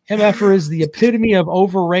 MFer is the epitome of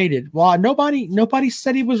overrated. Well, nobody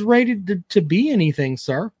said he was rated to be anything,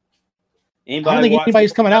 sir. I don't think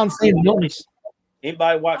anybody's coming out and saying Milton's.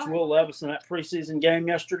 Anybody watch Will Levis in that preseason game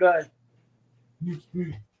yesterday?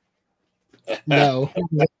 No.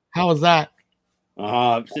 How was that?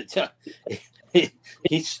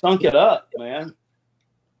 He stunk it up, man.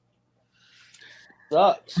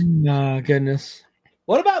 Sucks. Oh, goodness.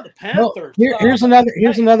 What about the Panthers? Well, here's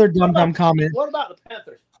another dumb comment. What about the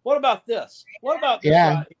Panthers? What about this? What about this?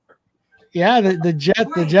 Yeah. Yeah,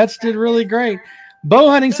 the Jets did really great. Bow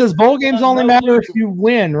Hunting says bowl games only matter if you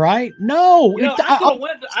win, right? No. I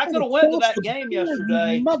could have went to that game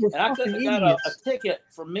yesterday, and I could have got a ticket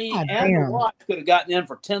for me and the wife. Could have gotten in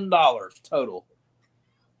for $10 total.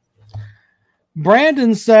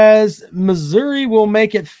 Brandon says Missouri will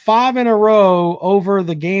make it 5 in a row over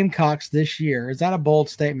the Gamecocks this year. Is that a bold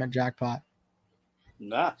statement, Jackpot?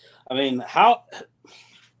 Nah. I mean, how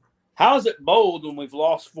is it bold when we've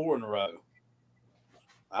lost 4 in a row?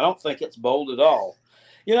 I don't think it's bold at all.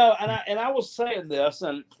 And I was saying this,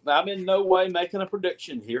 and I'm in no way making a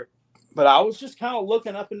prediction here, but I was just kind of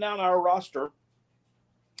looking up and down our roster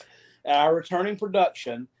at our returning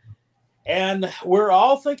production, and we're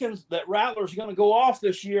all thinking that Rattler's going to go off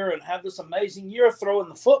this year and have this amazing year throwing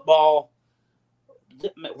the football.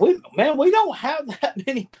 We don't have that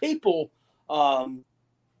many people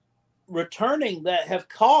returning that have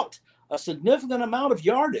caught a significant amount of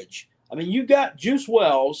yardage. I mean, you got Juice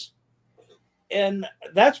Wells, and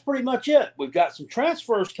that's pretty much it. We've got some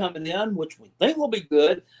transfers coming in, which we think will be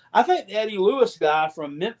good. I think the Eddie Lewis guy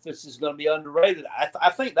from Memphis is going to be underrated. I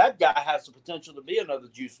think that guy has the potential to be another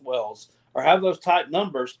Juice Wells or have those type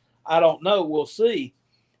numbers. I don't know. We'll see.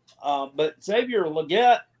 But Xavier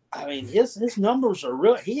Legette, I mean, his numbers are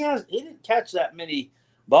real. He didn't catch that many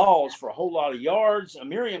balls for a whole lot of yards.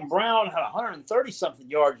 Miriam Brown had 130-something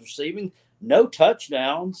yards receiving, no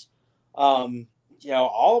touchdowns.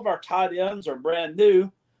 All of our tight ends are brand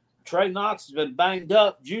new. Trey Knox has been banged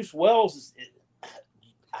up. Juice Wells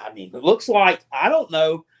it looks like, I don't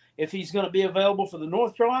know if he's going to be available for the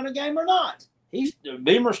North Carolina game or not.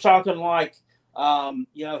 Beamer's talking like,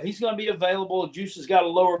 he's going to be available. Juice has got a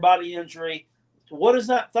lower body injury. What is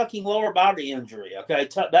that fucking lower body injury? Okay,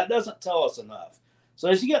 that doesn't tell us enough. So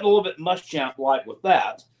he's getting a little bit Muschamp-like with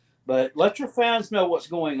that. But let your fans know what's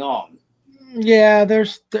going on. Yeah,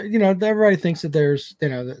 everybody thinks that there's,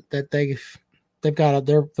 that they've got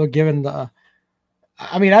they're given the.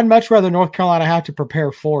 I mean, I'd much rather North Carolina have to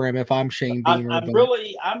prepare for him if I'm Shane Beamer.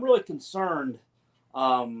 I'm really concerned.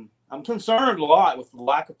 I'm concerned a lot with the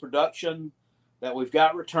lack of production that we've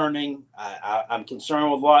got returning. I'm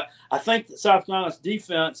concerned with a lot. I think that South Carolina's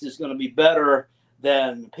defense is going to be better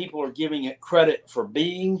than people are giving it credit for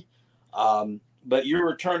being. But you're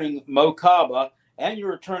returning Mo Kaba and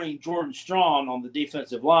you're returning Jordan Strong on the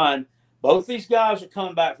defensive line. Both these guys are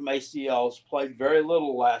coming back from ACLs, played very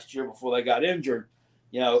little last year before they got injured.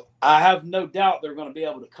 I have no doubt they're going to be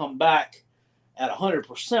able to come back at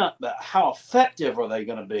 100%, but how effective are they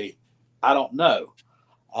going to be? I don't know.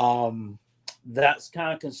 That's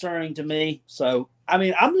kind of concerning to me. So, I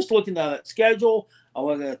mean, I'm just looking at that schedule. I'm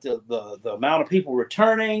looking at the amount of people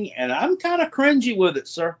returning, and I'm kind of cringy with it,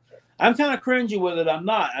 sir. I'm kind of cringy with it. I'm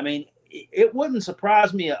not. I mean, it wouldn't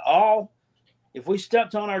surprise me at all if we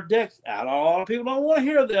stepped on our dick. I know a lot of people don't want to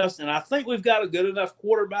hear this, and I think we've got a good enough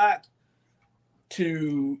quarterback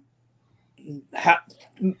to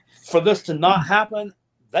for this to not happen.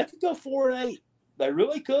 They could go 4-8. They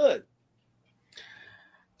really could.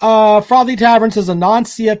 Frothy Tavern says a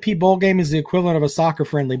non-CFP bowl game is the equivalent of a soccer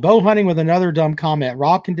friendly. Bow hunting with another dumb comment.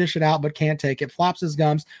 Rob can dish it out, but can't take it. Flaps his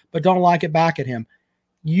gums, but don't like it back at him.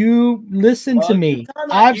 You listen to me.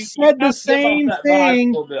 I've said the same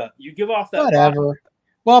thing. You give off that whatever. Vibe.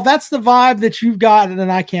 Well, if that's the vibe that you've got,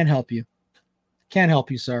 then I can't help you. Can't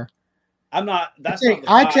help you, sir. I'm not. That's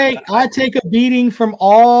I take a beating from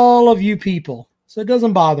all of you people, so it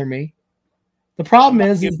doesn't bother me. The problem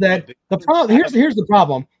is that the problem here's the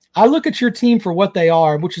problem. I look at your team for what they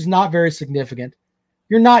are, which is not very significant.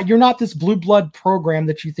 You're not this blue blood program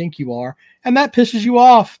that you think you are, and that pisses you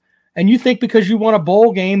off. And you think because you won a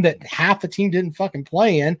bowl game that half the team didn't fucking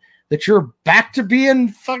play in, that you're back to being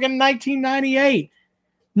fucking 1998.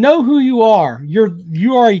 Know who you are.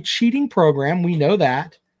 You are a cheating program. We know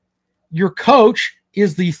that. Your coach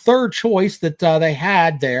is the third choice that they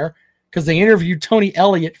had there because they interviewed Tony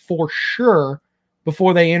Elliott for sure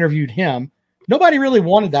before they interviewed him. Nobody really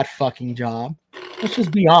wanted that fucking job. Let's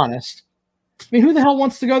just be honest. I mean, who the hell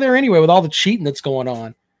wants to go there anyway with all the cheating that's going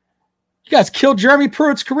on? You guys killed Jeremy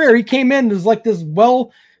Pruitt's career. He came in as like this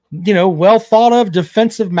well thought of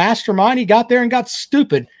defensive mastermind. He got there and got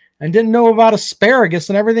stupid and didn't know about asparagus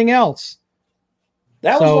and everything else.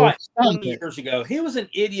 That was like 20 years ago. He was an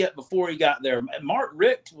idiot before he got there. Mark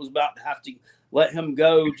Richt was about to have to let him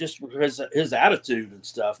go just for his attitude and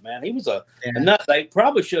stuff, man. He was a nut. They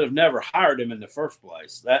probably should have never hired him in the first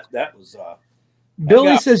place. That was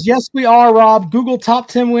Billy says, yes, we are, Rob. Google top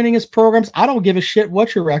 10 winningest programs. I don't give a shit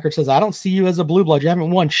what your record says. I don't see you as a blue blood. You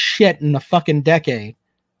haven't won shit in a fucking decade.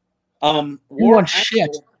 You won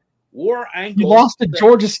shit. War Ankle. You lost to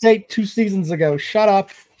Georgia State 2 seasons ago. Shut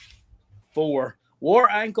up. 4.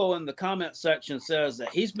 War Ankle in the comment section says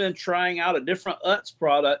that he's been trying out a different Utz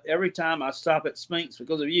product every time I stop at Spinks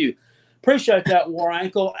because of you. Appreciate that, War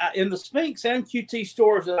Ankle. In the Spinks and QT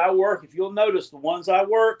stores that I work, if you'll notice the ones I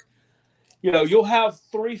work, you'll have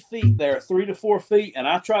 3 feet there, 3 to 4 feet, and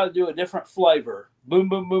I try to do a different flavor. Boom,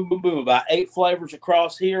 boom, boom, boom, boom. About 8 flavors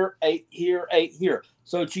across here, 8 here, 8 here,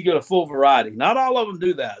 so that you get a full variety. Not all of them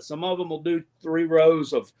do that. Some of them will do 3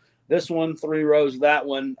 rows of this one, 3 rows of that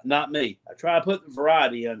one. Not me. I try to put the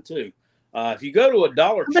variety in too. If you go to a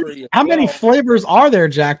Dollar Tree, how many flavors are there,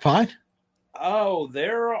 Jackpot? Oh,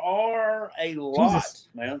 there are a lot,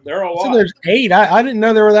 man. There are a lot. So there's 8. I didn't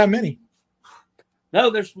know there were that many. No,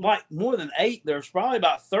 there's like more than 8. There's probably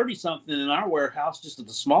about 30 something in our warehouse, just at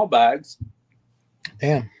the small bags.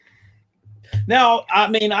 Damn. Now, I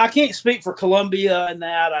mean, I can't speak for Columbia and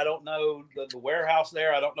that. I don't know the warehouse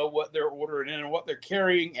there. I don't know what they're ordering in and what they're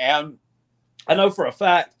carrying. And I know for a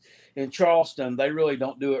fact in Charleston, they really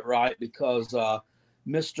don't do it right because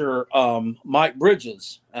Mr. Mike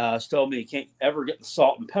Bridges has told me he can't ever get the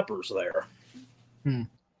salt and peppers there.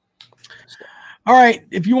 All right.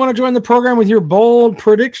 If you want to join the program with your bold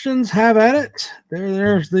predictions, have at it.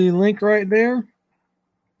 There's the link right there.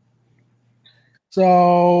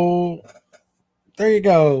 So there you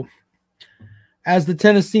go. As the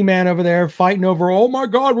Tennessee man over there fighting over, oh my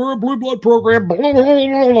God, we're a blue blood program.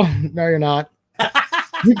 No, you're not.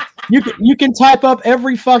 You can type up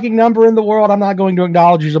every fucking number in the world. I'm not going to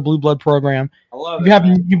acknowledge you're a blue blood program. I love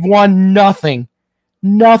it. You've won nothing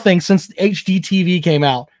since HDTV came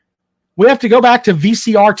out. We have to go back to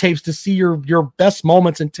VCR tapes to see your best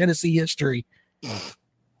moments in Tennessee history. The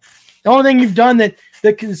only thing you've done that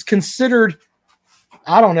is considered,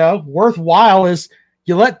 I don't know, worthwhile is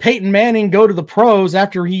you let Peyton Manning go to the pros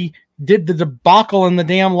after he did the debacle in the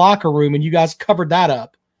damn locker room, and you guys covered that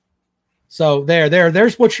up. So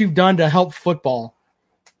there's what you've done to help football.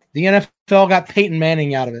 The NFL got Peyton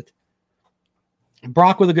Manning out of it.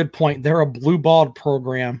 Brock with a good point. They're a blue-balled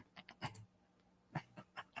program.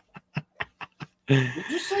 Did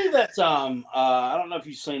you see that? I don't know if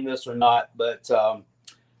you've seen this or not, but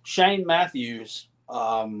Shane Matthews,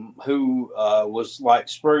 who was like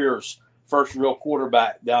Spurrier's first real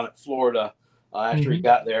quarterback down at Florida after he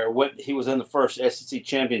got there, he was in the first SEC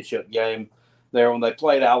championship game there when they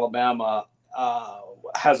played Alabama,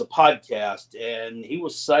 has a podcast, and he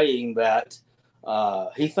was saying that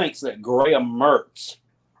he thinks that Graham Mertz,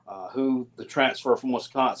 who the transfer from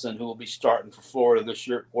Wisconsin, who will be starting for Florida this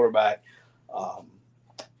year, quarterback,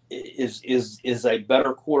 is a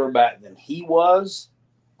better quarterback than he was.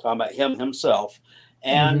 Talking about him himself,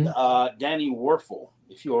 and Danny Werfel,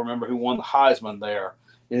 if you'll remember, who won the Heisman there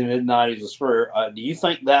in the mid-90s with Spurrier. Do you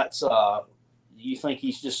think that's? Do you think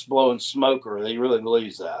he's just blowing smoke, or he really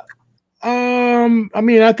believes that? I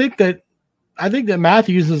mean, I think that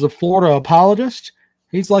Matthews is a Florida apologist.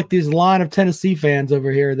 He's like these line of Tennessee fans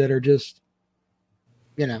over here that are just,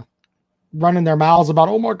 running their mouths about,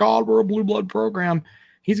 oh my God, we're a blue blood program.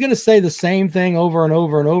 He's going to say the same thing over and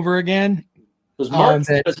over and over again. Because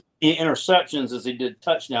Martin does interceptions as he did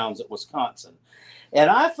touchdowns at Wisconsin. And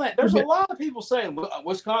I think there's a lot of people saying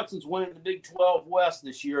Wisconsin's winning the Big 12 West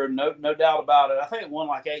this year. No doubt about it. I think it won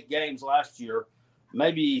like 8 games last year,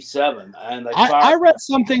 maybe 7. And I read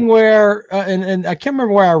something where, and I can't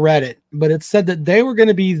remember where I read it, but it said that they were going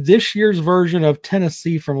to be this year's version of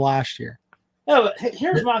Tennessee from last year. Yeah, but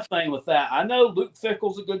here's my thing with that. I know Luke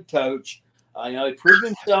Fickell's a good coach. He proved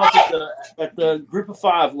himself at the Group of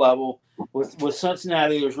 5 level with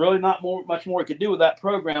Cincinnati. There's really not much more he could do with that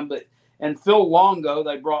program. And Phil Longo,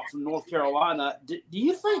 they brought from North Carolina. Do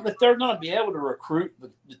you think that they're going to be able to recruit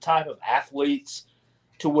the type of athletes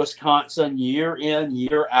to Wisconsin year in,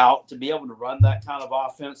 year out to be able to run that kind of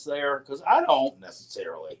offense there? Because I don't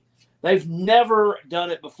necessarily. They've never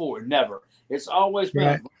done it before. Never. It's always been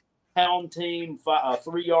a pound team,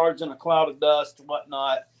 3 yards in a cloud of dust,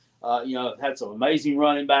 whatnot. Had some amazing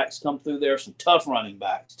running backs come through there, some tough running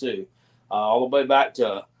backs too, all the way back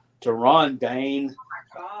to Ron Dane.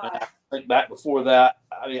 And I think back before that,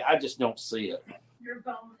 I mean, I just don't see it. Your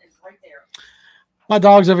bone is right there. My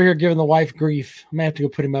dog's over here giving the wife grief. I may have to go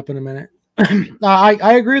put him up in a minute.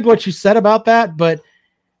 I agree with what you said about that, but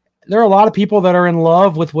there are a lot of people that are in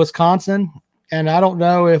love with Wisconsin, and I don't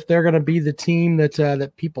know if they're going to be the team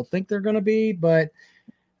that people think they're going to be. But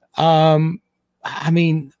I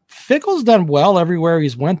mean, Fickell's done well everywhere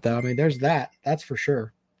he's went, though. I mean, there's that. That's for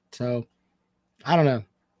sure. So I don't know.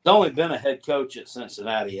 He's only been a head coach at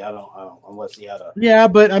Cincinnati. I don't unless he had a. Yeah,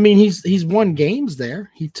 but I mean, he's won games there.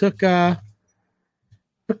 He took them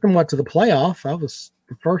to the playoff. That was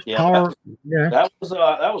the first power. That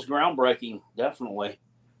was groundbreaking, definitely.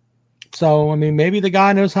 So I mean, maybe the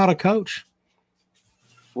guy knows how to coach.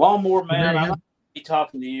 Lawnmower man, I might be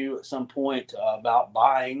talking to you at some point about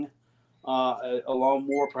buying a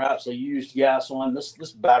lawnmower, perhaps a used gas one. This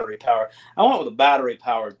battery powered. I went with a battery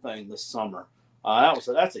powered thing this summer. That's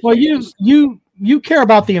a well. You care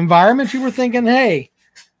about the environment. You were thinking, hey,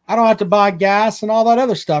 I don't have to buy gas and all that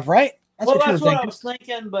other stuff, right? That's what I was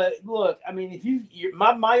thinking. But look, I mean, if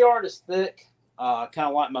my yard is thick, kind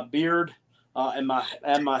of like my beard and my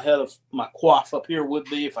head of my coif up here would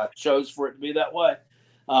be if I chose for it to be that way.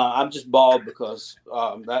 I'm just bald because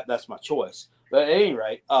that's my choice. But at any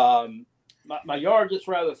rate, my yard gets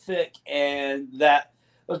rather thick, and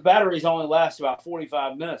those batteries only last about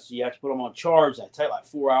 45 minutes. So you have to put them on charge. They take like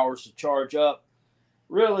 4 hours to charge up.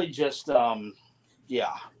 Really just,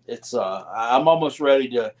 it's, I'm almost ready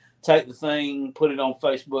to take the thing, put it on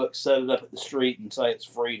Facebook, set it up at the street, and say it's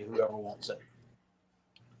free to whoever wants it.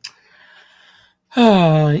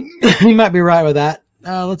 You might be right with that.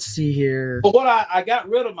 Let's see here. But what I got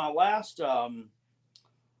rid of my last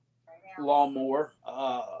lawnmower.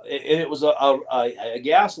 It was a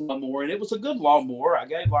gas lawnmower, and it was a good lawnmower. I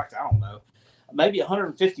gave maybe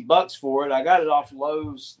 $150 for it. I got it off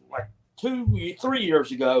Lowe's like 2-3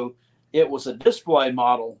 years ago. It was a display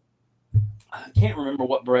model. I can't remember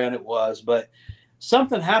what brand it was, but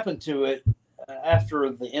something happened to it after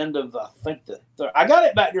the end of I got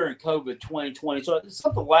it back during COVID 2020, so it's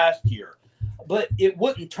something last year, but it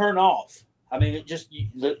wouldn't turn off. I mean,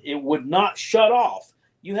 it would not shut off.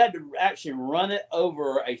 You had to actually run it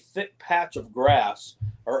over a thick patch of grass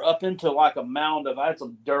or up into like a mound of, I had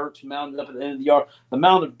some dirt mounded up at the end of the yard, the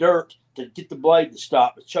mound of dirt to get the blade to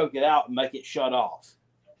stop, to choke it out and make it shut off.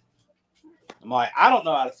 I'm like, I don't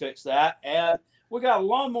know how to fix that. And we got a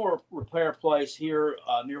lawnmower repair place here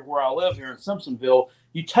near where I live here in Simpsonville.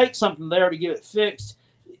 You take something there to get it fixed.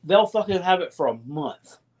 they'll fucking have it for a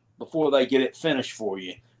month before they get it finished for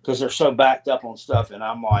you because they're so backed up on stuff. And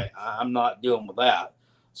I'm like, I'm not dealing with that.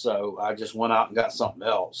 So I just went out and got something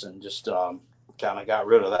else and just kind of got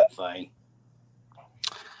rid of that thing.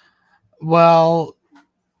 Well,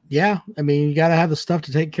 yeah. I mean, you got to have the stuff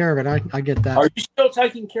to take care of it. I get that. Are you still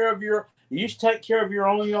taking care of you used to take care of your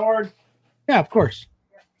own yard? Yeah, of course.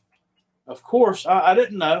 Of course. I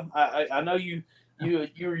didn't know. I know you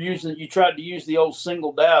were using, you tried to use the old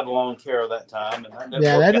single dad lawn care that time. And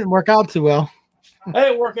that didn't work out too well. That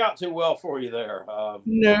didn't work out too well for you there.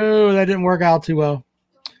 No, that didn't work out too well.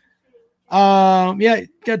 Yeah, you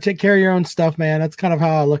got to take care of your own stuff, man. That's kind of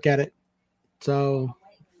how I look at it. So,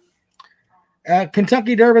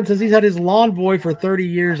 Kentucky Durbin says he's had his lawn boy for 30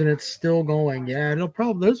 years and it's still going. Yeah, no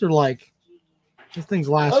problem. Those are like, those things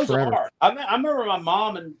last forever. I remember my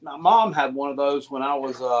mom had one of those when I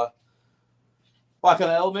was like in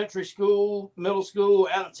elementary school, middle school,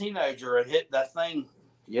 and a teenager, and hit that thing.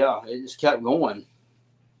 Yeah, it just kept going.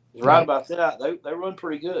 You're right about that. They run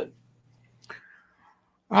pretty good.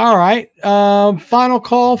 All right. Final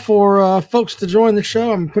call for folks to join the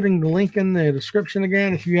show. I'm putting the link in the description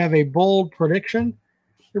again. If you have a bold prediction,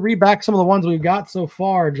 to read back some of the ones we've got so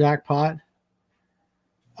far, Jackpot.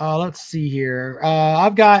 Let's see here.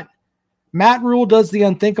 I've got Matt Rule does the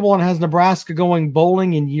unthinkable and has Nebraska going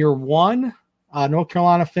bowling in year 1. North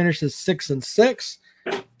Carolina finishes 6-6.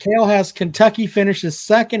 Kale has Kentucky finishes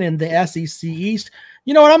 2nd in the SEC East.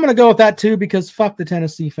 You know what? I'm going to go with that too because fuck the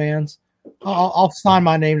Tennessee fans. I'll sign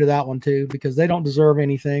my name to that one too because they don't deserve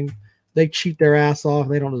anything. They cheat their ass off.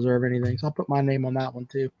 They don't deserve anything. So I'll put my name on that one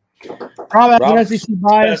too. Rob has an SEC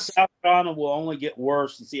bias. South Carolina will only get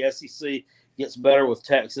worse as the SEC gets better with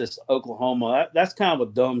Texas, Oklahoma. That's kind of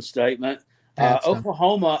a dumb statement.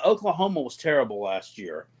 Oklahoma was terrible last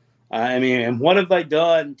year. I mean, and what have they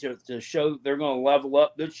done to show that they're going to level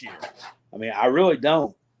up this year? I mean, I really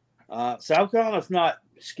don't. South Carolina's not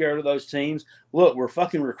scared of those teams. Look, we're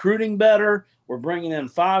fucking recruiting better. We're bringing in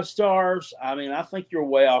 5 stars. I mean, I think you're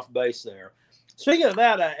way off base there. Speaking of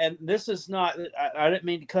that, and this is not, I didn't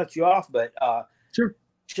mean to cut you off, but sure.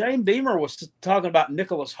 Shane Beamer was talking about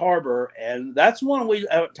Nicholas Harbor, and that's one we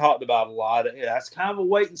haven't talked about a lot. That's kind of a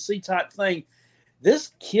wait and see type thing.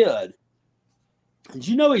 This kid, did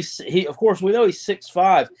you know he of course we know he's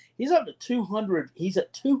 6'5". He's up to 200. He's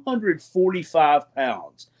at 245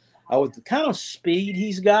 pounds. With the kind of speed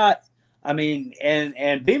he's got, I mean,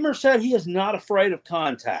 and Beamer said he is not afraid of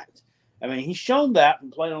contact. I mean, he's shown that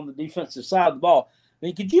from playing on the defensive side of the ball. I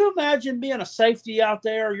mean, could you imagine being a safety out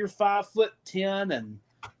there? You're 5'10" and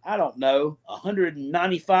I don't know,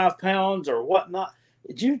 195 pounds or whatnot.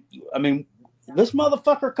 I mean, this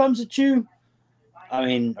motherfucker comes at you. I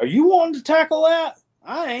mean, are you wanting to tackle that?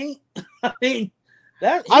 I ain't. I mean,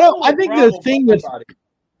 that. I think the thing with.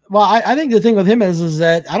 Well, I think the thing with him is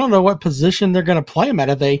that I don't know what position they're going to play him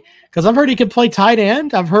at. Because I've heard he could play tight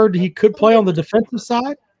end. I've heard he could play on the defensive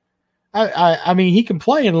side. I mean, he can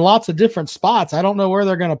play in lots of different spots. I don't know where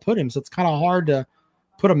they're going to put him, so it's kind of hard to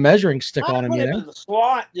put a measuring stick on him. Put him in the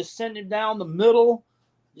slot, just send him down the middle,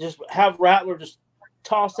 just have Rattler just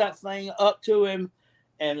toss that thing up to him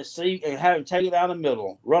and have him take it down the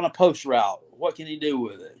middle, run a post route. What can he do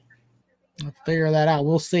with it? I'll figure that out.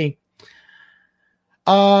 We'll see.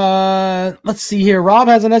 Let's see here. Rob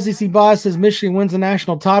has an SEC bias, says Michigan wins the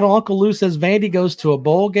national title. Uncle Lou says Vandy goes to a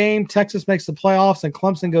bowl game. Texas makes the playoffs and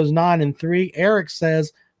Clemson goes 9-3. Eric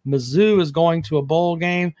says Mizzou is going to a bowl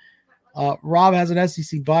game. Rob has an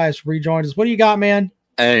SEC bias. Rejoins us. What do you got, man?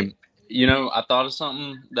 Hey, I thought of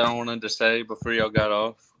something that I wanted to say before y'all got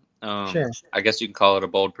off. Sure. I guess you can call it a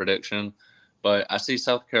bold prediction, but I see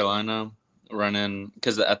South Carolina running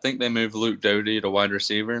because I think they moved Luke Doty to wide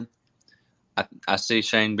receiver. I see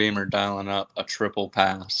Shane Beamer dialing up a triple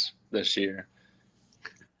pass this year.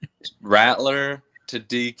 Rattler to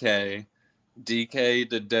DK, DK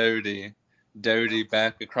to Doty, Doty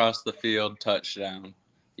back across the field, touchdown.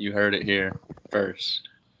 You heard it here first.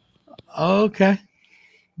 Okay.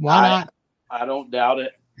 Why not? I don't doubt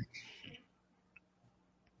it.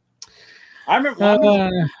 I remember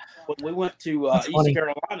when we went to East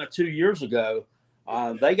Carolina 2 years ago.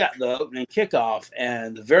 They got the opening kickoff,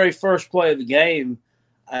 and the very first play of the game,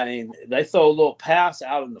 I mean, they throw a little pass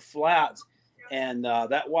out in the flats, and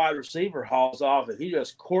that wide receiver hauls off, and he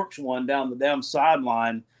just corks one down the damn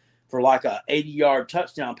sideline for like a 80-yard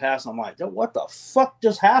touchdown pass. I'm like, what the fuck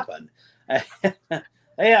just happened?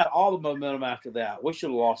 They had all the momentum after that. We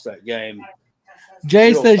should have lost that game.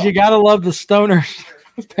 Jay says you got to love the stoners.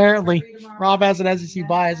 Apparently, Rob has an SEC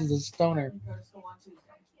bias as a stoner.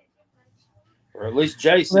 Or at least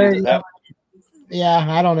Jay sees it that way. Yeah,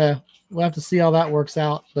 I don't know. we'll have to see how that works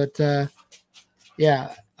out. But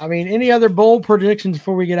yeah, I mean, any other bold predictions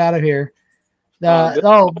before we get out of here?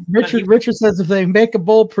 Richard says if they make a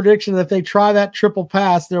bold prediction that if they try that triple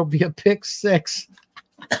pass, there'll be a pick six.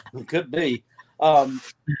 It could be.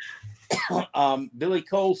 Billy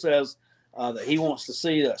Cole says that he wants to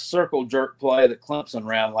see that circle jerk play that Clemson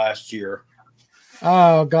ran last year.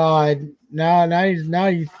 Oh God! Now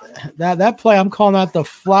you that play. I'm calling that the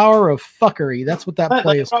flower of fuckery. That's what that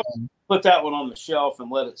play is called. Put that one on the shelf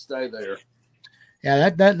and let it stay there.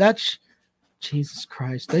 Yeah, that's Jesus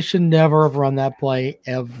Christ. They should never have run that play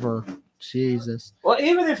ever. Jesus. Well,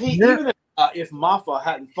 even if Maffa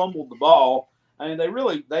hadn't fumbled the ball, I mean, they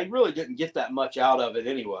really didn't get that much out of it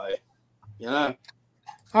anyway. You know.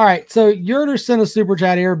 All right, so Yerder sent a super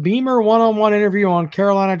chat here. Beamer one-on-one interview on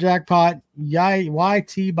Carolina Jackpot.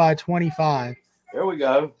 YT by 25. There we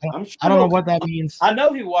go. I don't know what that means. I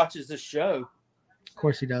know he watches this show. Of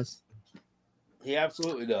course he does. He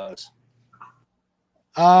absolutely does.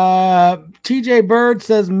 TJ Bird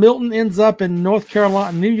says Milton ends up in North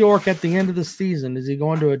Carolina, New York at the end of the season. Is he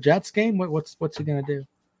going to a Jets game? What's he going to do?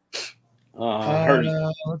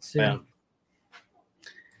 Let's see. Man.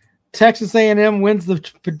 Texas A&M wins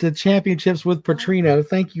the championships with Petrino.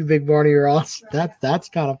 Thank you, Big Barney. You're awesome. That's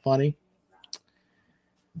kind of funny.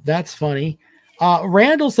 That's funny.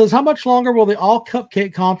 Randall says, how much longer will the All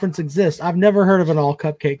Cupcake Conference exist? I've never heard of an All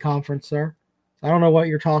Cupcake Conference, sir. I don't know what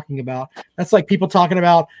you're talking about. That's like people talking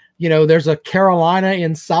about, there's a Carolina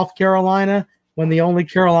in South Carolina when the only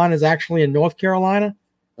Carolina is actually in North Carolina.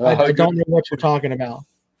 I don't know what you're talking about.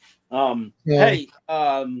 Hey,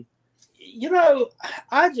 I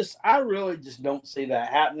really just don't see that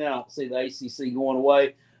happening. I don't see the ACC going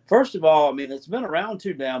away. First of all, I mean, it's been around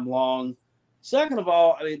too damn long. Second of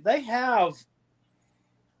all, I mean,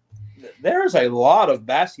 there's a lot of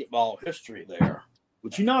basketball history there.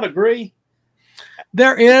 Would you not agree?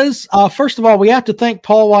 There is. First of all, we have to thank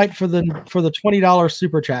Paul White for the $20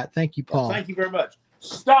 super chat. Thank you, Paul. Well, thank you very much.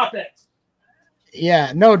 Stop it.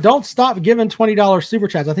 Yeah, no, don't stop giving $20 super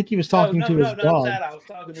chats. I think he was talking to his dog. I was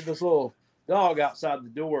talking to this little dog outside the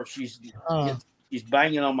door. She's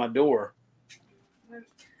banging on my door.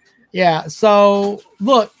 Yeah. So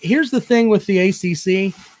look, here's the thing with the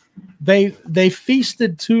ACC. They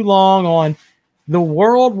feasted too long on the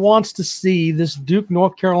world wants to see this Duke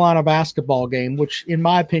North Carolina basketball game, which in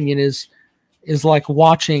my opinion is like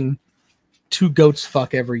watching two goats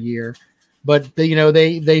fuck every year. But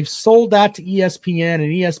they've sold that to ESPN,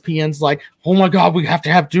 and ESPN's like, oh my God, we have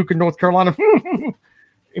to have Duke and North Carolina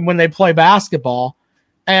when they play basketball.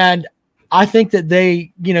 And I think that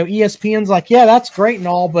ESPN's like, yeah, that's great and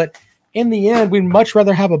all, but in the end, we'd much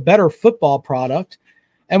rather have a better football product.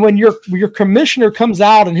 And when your commissioner comes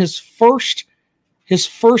out and his first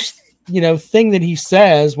thing that he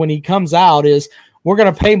says when he comes out is, we're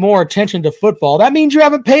going to pay more attention to football, that means you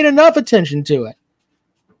haven't paid enough attention to it.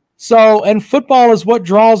 So, and football is what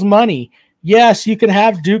draws money. Yes, you can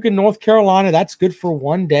have Duke and North Carolina. That's good for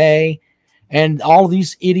one day. And all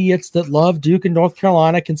these idiots that love Duke and North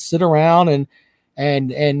Carolina can sit around and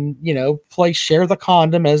play share the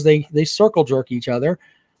condom as they circle jerk each other.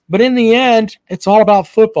 But in the end, it's all about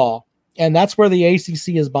football. And that's where the ACC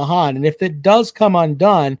is behind. And if it does come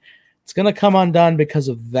undone, it's going to come undone because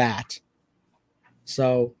of that.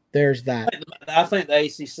 So there's that. I think the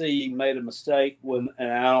ACC made a mistake and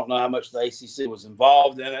I don't know how much the ACC was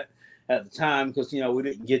involved in it at the time because, we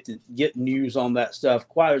didn't get news on that stuff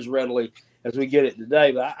quite as readily as we get it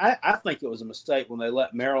today. But I think it was a mistake when they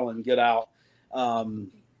let Maryland get out.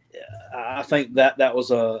 I think that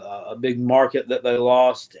was a big market that they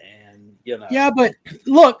lost. And, Yeah, but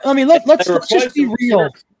look, I mean, let's just be real.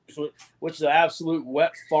 Which is an absolute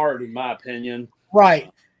wet fart, in my opinion.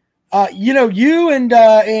 Right. You and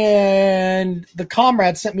the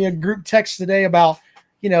comrade sent me a group text today about,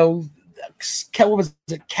 what was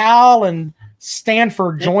it, Cal and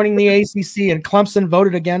Stanford joining the ACC and Clemson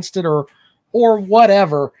voted against it or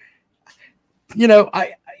whatever.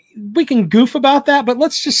 We can goof about that, but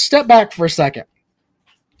let's just step back for a second.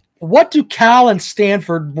 What do Cal and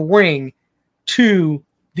Stanford bring to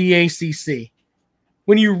the ACC?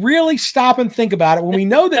 When you really stop and think about it, when we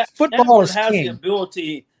know that football is king.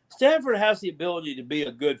 Stanford has the ability to be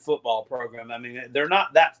a good football program. I mean, they're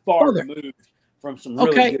not that far removed from some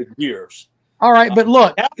really good years. All right, but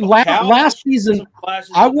look, last season,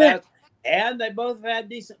 and they both had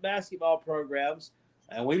decent basketball programs,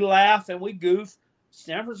 and we laugh and we goof.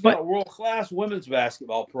 Stanford's got a world-class women's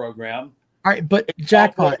basketball program. All right, but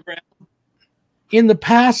Jackpot, in the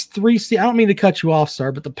past 3 seasons, I don't mean to cut you off,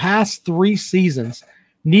 sir, but the past 3 seasons,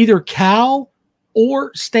 neither Cal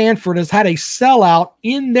or Stanford has had a sellout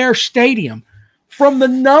in their stadium from the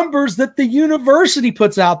numbers that the university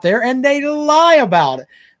puts out there, and they lie about it.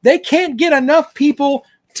 They can't get enough people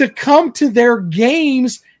to come to their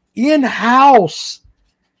games in-house.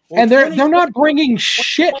 Well, and they're not bringing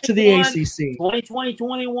shit to the ACC.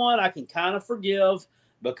 2020-21, I can kind of forgive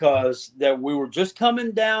because we were just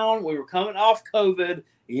coming down. We were coming off COVID.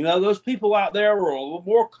 You know, those people out there were a little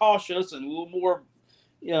more cautious and a little more,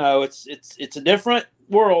 you know, it's a different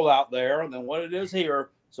world out there than what it is here.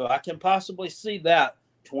 So I can possibly see that.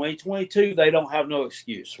 2022, they don't have no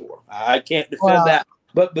excuse for. I can't defend that.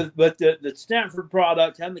 But the Stanford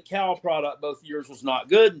product and the Cal product both years was not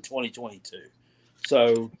good in 2022.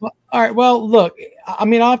 So, all right. Well, look, I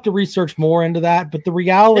mean, I'll have to research more into that, but the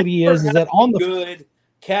reality is that on the good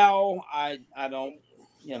Cal, I don't,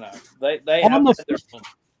 you know, they have their fun.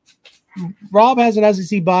 Rob has an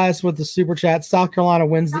SEC bias with the super chat. South Carolina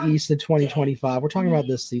wins the East in 2025. We're talking about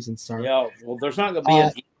this season, sir. Yeah. Well, there's not going to be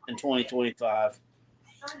an East in 2025.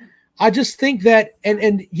 I just think that,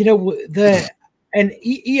 and you know,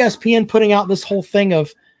 ESPN putting out this whole thing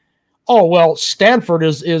of, oh, well, Stanford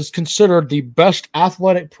is considered the best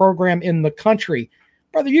athletic program in the country.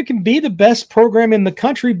 Brother, you can be the best program in the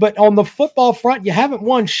country, but on the football front, you haven't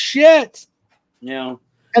won shit. Yeah.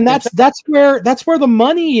 And that's where the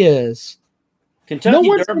money is. Kentucky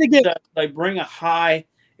Derby, they bring a high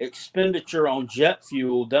expenditure on jet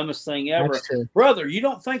fuel, dumbest thing ever. Brother, you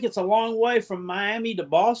don't think it's a long way from Miami to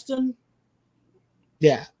Boston?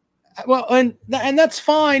 Yeah. Well, and that's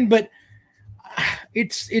fine, but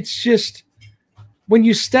it's just when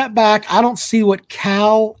you step back, I don't see what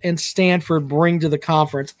Cal and Stanford bring to the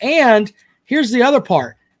conference. And here's the other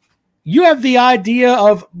part. You have the idea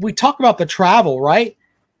of, we talk about the travel, right?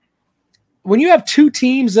 When you have two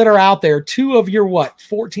teams that are out there, two of your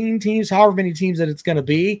 14 teams, however many teams that it's going to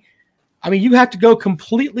be, I mean, you have to go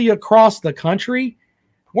completely across the country.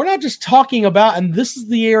 We're not just talking about, and this is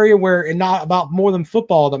the area where it's not about more than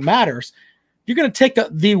football that matters. You're going to take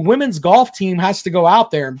the women's golf team has to go out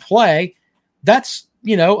there and play. That's,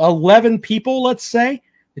 11 people, let's say,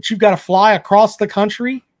 that you've got to fly across the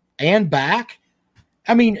country and back.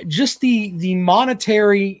 I mean, just the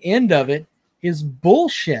monetary end of it is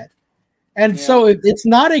bullshit. And so it's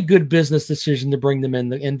not a good business decision to bring them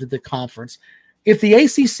into the conference. If the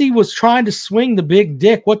ACC was trying to swing the big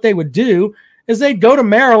dick, what they would do is they'd go to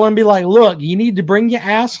Maryland and be like, look, you need to bring your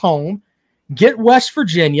ass home, get West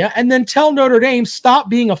Virginia, and then tell Notre Dame, stop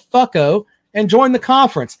being a fucko and join the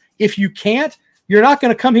conference. If you can't, you're not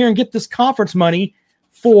going to come here and get this conference money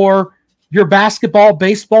for your basketball,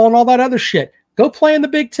 baseball, and all that other shit. Go play in the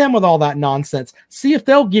Big Ten with all that nonsense. See if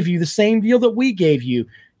they'll give you the same deal that we gave you.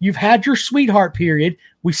 You've had your sweetheart period.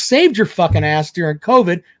 We saved your fucking ass during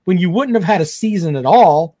COVID when you wouldn't have had a season at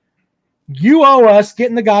all. You owe us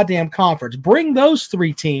getting the goddamn conference. Bring those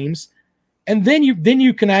three teams, and then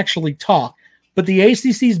you can actually talk. But the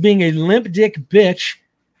ACC is being a limp dick bitch.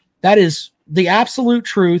 That is the absolute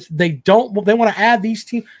truth. They want to add these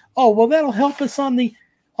teams. Oh, well, that'll help us in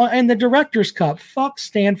the Directors Cup. Fuck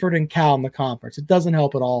Stanford and Cal in the conference. It doesn't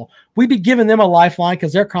help at all. We'd be giving them a lifeline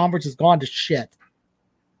because their conference has gone to shit.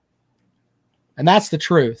 And that's the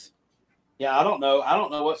truth. Yeah, I don't know. I don't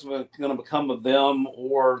know what's going to become of them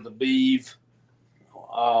or the Beeve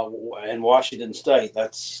and Washington State.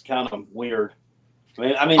 That's kind of weird.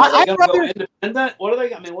 I mean, are they going to go independent? What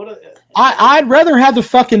are they? I'd rather have the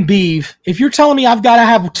fucking Beeve. If you're telling me I've got to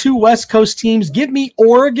have two West Coast teams, give me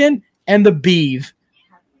Oregon and the Beeve.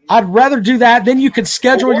 I'd rather do that. Then you could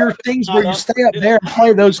schedule your things where you stay up there and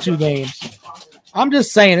play those two games. I'm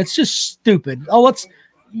just saying, it's just stupid.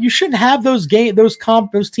 You shouldn't have those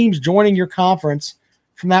teams joining your conference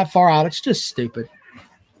from that far out. It's just stupid.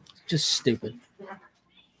 Just stupid.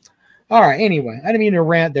 All right. Anyway, I didn't mean to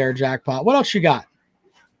rant there, Jackpot. What else you got?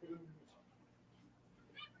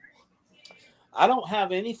 I don't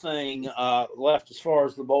have anything left as far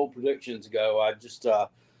as the bold predictions go. I just, I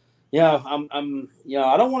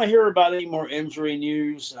don't want to hear about any more injury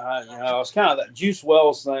news. It's kind of that Juice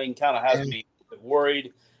Wells thing kind of has me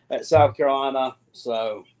worried at South Carolina.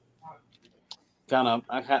 So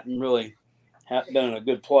I hadn't been in a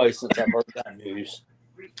good place since I've heard that news.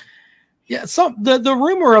 Yeah. So the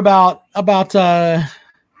rumor about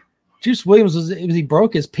Juice Williams was he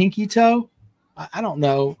broke his pinky toe. I don't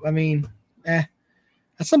know. I mean, that's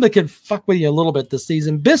something that could fuck with you a little bit this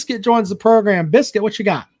season. Biscuit joins the program. Biscuit, what you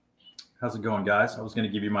got? How's it going, guys? I was going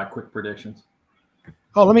to give you my quick predictions.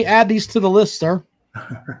 Oh, let me add these to the list, sir. All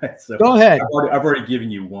right, so go ahead. I've already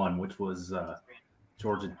given you one, which was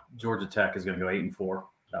Georgia Tech is going to go 8-4.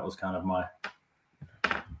 That was kind of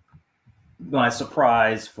my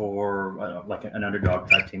surprise for like an underdog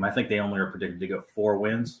type team. I think they only are predicted to go 4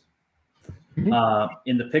 wins. Mm-hmm.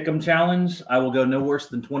 In the Pick'em Challenge, I will go no worse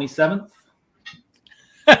than 27th.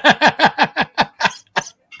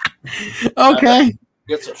 Okay.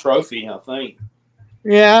 Gets a trophy, I think.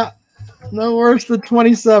 Yeah. No worse than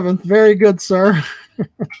 27th. Very good, sir.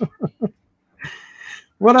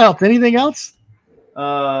 What else? Anything else?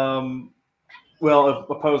 Well, if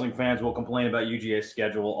opposing fans will complain about UGA's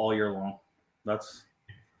schedule all year long. That's,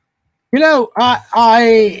 you know,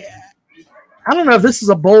 I don't know if this is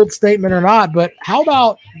a bold statement or not, but how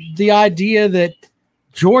about the idea that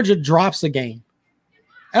Georgia drops a game?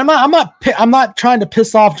 And I'm not trying to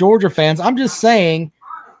piss off Georgia fans. I'm just saying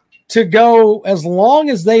to go as long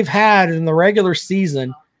as they've had in the regular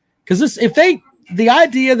season, because the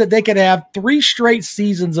idea that they could have 3 straight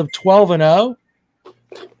seasons of 12-0.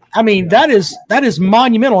 I mean, that is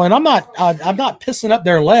monumental, and I'm not pissing up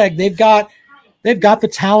their leg. They've got the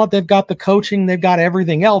talent, they've got the coaching, they've got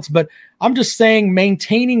everything else. But I'm just saying,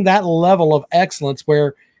 maintaining that level of excellence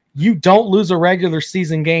where you don't lose a regular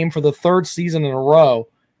season game for the 3rd season in a row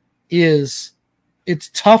it's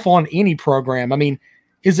tough on any program. I mean,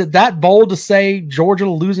 is it that bold to say Georgia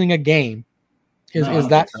losing a game is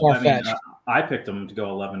that far-fetched? I picked them to go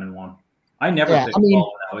 11-1. I never picked 12-0.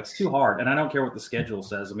 It's too hard, and I don't care what the schedule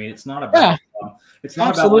says. I mean, it's not about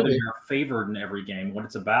about whether you're favored in every game. What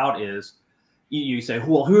it's about is you say,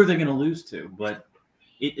 well, who are they going to lose to? But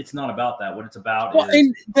it's not about that. What it's about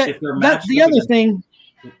is if they're matched. The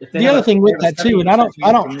other thing with that too, and I don't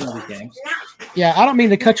mean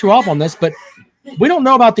to cut you off on this, but we don't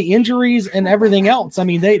know about the injuries and everything else. I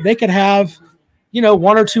mean, they could have,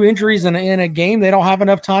 1 or 2 injuries in a game. They don't have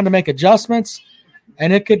enough time to make adjustments,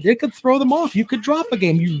 and it could throw them off. You could drop a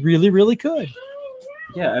game. You really, really could.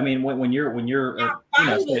 Yeah, I mean, when you're say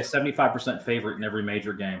a 75% favorite in every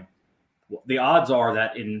major game, the odds are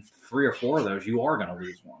that in 3 or 4 of those you are going to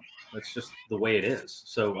lose one. That's just the way it is.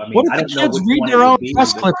 So I mean, what if the kids read their own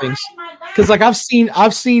press clippings? Because like I've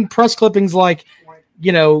seen press clippings like,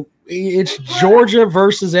 it's Georgia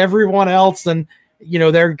versus everyone else, and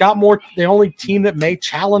the only team that may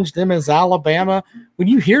challenge them is Alabama. When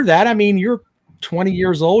you hear that, I mean, you're 20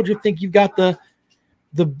 years old. You think you've got the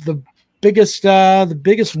biggest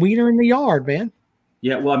wiener in the yard, man.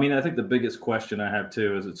 Yeah, well, I mean, I think the biggest question I have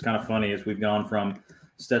too is it's kind of funny as we've gone from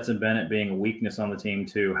Stetson Bennett being a weakness on the team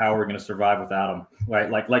to how we're going to survive without him, right?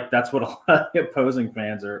 Like that's what a lot of the opposing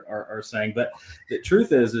fans are saying. But the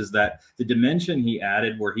truth is that the dimension he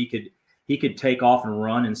added, where he could take off and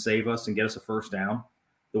run and save us and get us a first down,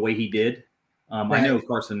 the way he did. Right. I know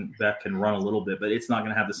Carson Beck can run a little bit, but it's not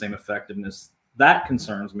going to have the same effectiveness. That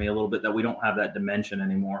concerns me a little bit that we don't have that dimension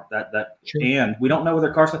anymore. And we don't know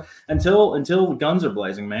whether Carson until the guns are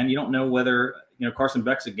blazing, man. You don't know whether Carson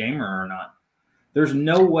Beck's a gamer or not. There's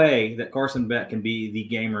no way that Carson Beck can be the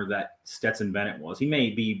gamer that Stetson Bennett was. He may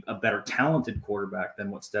be a better talented quarterback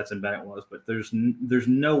than what Stetson Bennett was, but there's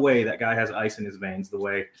no way that guy has ice in his veins the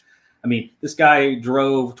way. I mean, this guy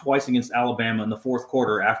drove twice against Alabama in the 4th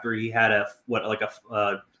quarter after he had a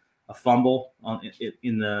fumble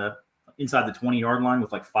inside the 20-yard line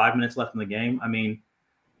with like 5 minutes left in the game. I mean,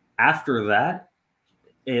 after that,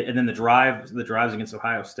 and then the drives against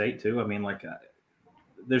Ohio State too. I mean,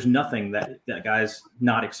 there's nothing that guy's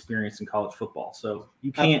not experienced in college football. So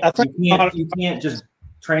you can't just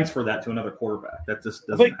transfer that to another quarterback. That just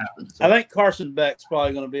doesn't happen. So. I think Carson Beck's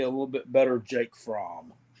probably going to be a little bit better Jake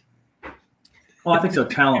Fromm. Well, I think so,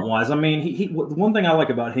 talent-wise. I mean, he the one thing I like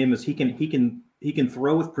about him is he can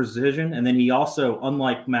throw with precision, and then he also,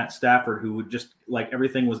 unlike Matt Stafford, who would just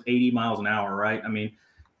everything was 80 miles an hour, right? I mean,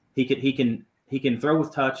 he can throw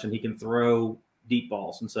with touch and he can throw deep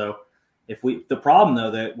balls, and so. The problem though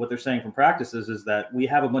that what they're saying from practices is that we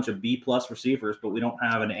have a bunch of B+ receivers, but we don't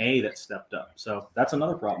have an A that stepped up. So that's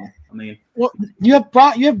another problem. I mean, well, you have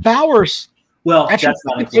Bowers. Well, that's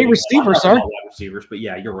not a receiver, sir. Receivers, but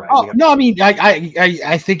yeah, you're right. Oh, no, I mean,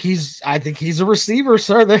 I think he's a receiver,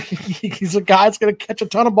 sir. He's a guy that's going to catch a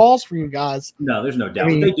ton of balls for you guys. No, there's no doubt.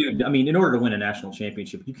 They do. I mean, in order to win a national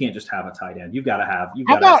championship, you can't just have a tight end. You've got to have.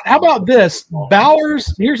 How about this?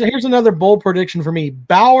 Bowers. Here's another bold prediction for me.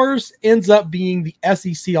 Bowers ends up being the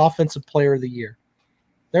SEC Offensive Player of the Year.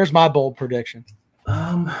 There's my bold prediction.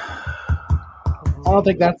 I don't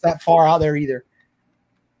think that's that far out there either.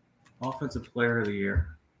 Offensive Player of the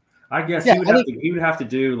Year. I guess he would have to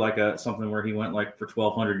do something where he went for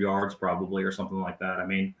 1,200 yards probably or something like that. I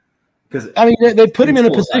mean, because they put him in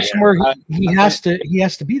a position where he has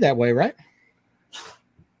to be that way, right?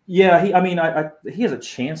 Yeah, he has a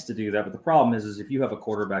chance to do that, but the problem is if you have a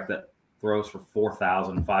quarterback that throws for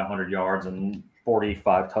 4,500 yards and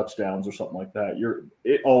 45 touchdowns or something like that.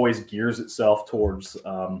 It always gears itself towards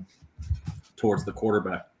the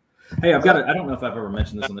quarterback. Hey, I don't know if I've ever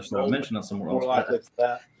mentioned this on the show. I mentioned it somewhere else.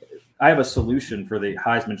 I have a solution for the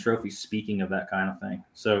Heisman Trophy. Speaking of that kind of thing,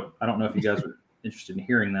 so I don't know if you guys are interested in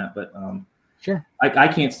hearing that, but sure. I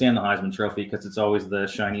can't stand the Heisman Trophy because it's always the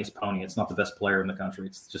shiniest pony. It's not the best player in the country.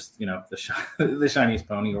 It's just the shiniest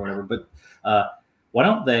pony or whatever. But why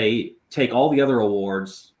don't they take all the other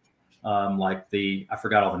awards, like I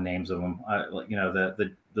forgot all the names of them,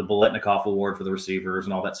 the Biletnikoff Award for the receivers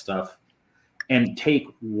and all that stuff, and take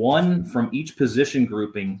one from each position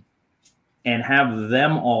grouping and have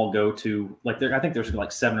them all go to I think there's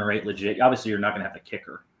like 7 or 8 legit. Obviously, you're not going to have the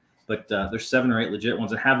kicker, but there's 7 or 8 legit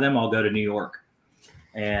ones, and have them all go to New York,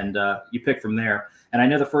 and you pick from there. And I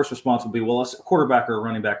know the first response will be, well, a quarterback or a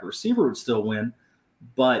running back or receiver would still win,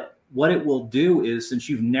 but what it will do is, since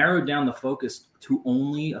you've narrowed down the focus to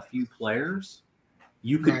only a few players,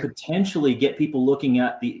 you could potentially get people looking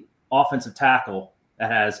at the offensive tackle that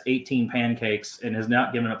has 18 pancakes and has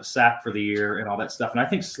not given up a sack for the year and all that stuff. And I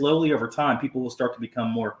think slowly over time, people will start to become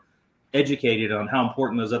more educated on how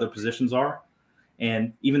important those other positions are.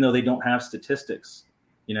 And even though they don't have statistics,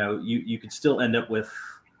 you could still end up with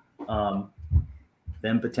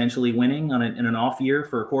them potentially winning in an off year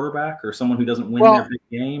for a quarterback or someone who doesn't win their big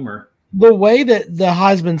game. Or the way that the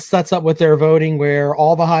Heisman sets up with their voting, where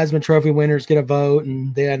all the Heisman Trophy winners get a vote,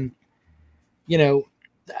 and then,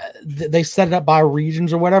 they set it up by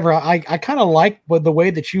regions or whatever. I kind of like the way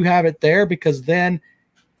that you have it there, because then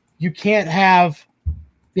you can't have,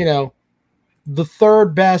 the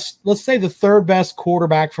third best, let's say the third best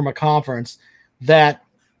quarterback from a conference that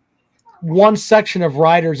one section of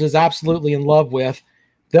writers is absolutely in love with.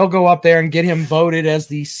 They'll go up there and get him voted as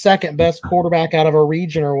the second best quarterback out of a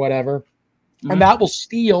region or whatever. Mm-hmm. And that will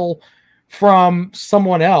steal from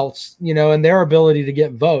someone else, and their ability to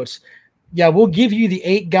get votes. Yeah, we'll give you the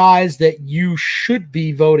 8 guys that you should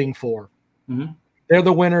be voting for. Mm-hmm. They're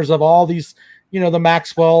the winners of all these, the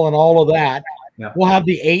Maxwell and all of that. Yeah. We'll have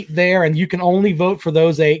the 8 there, and you can only vote for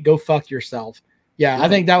those 8. Go fuck yourself. Yeah, I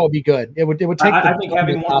think that would be good. It would take. I think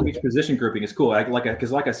having one from each position grouping is cool.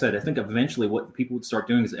 Because like I said, I think eventually what people would start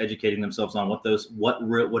doing is educating themselves on what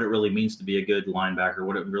it really means to be a good linebacker,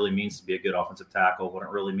 what it really means to be a good offensive tackle, what it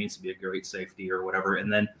really means to be a great safety or whatever,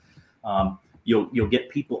 and then you'll get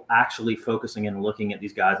people actually focusing and looking at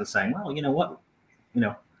these guys and saying, well, you know what,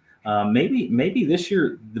 maybe this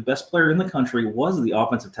year the best player in the country was the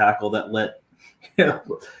offensive tackle that let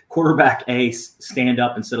quarterback A stand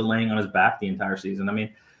up instead of laying on his back the entire season. I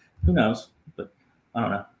mean, who knows? But I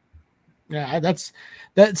don't know. Yeah, that's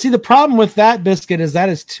that. See, the problem with that, Biscuit, is that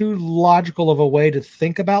is too logical of a way to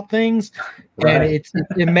think about things, and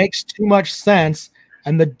it makes too much sense,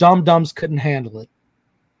 and the dum-dums couldn't handle it.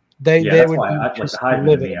 They would why I just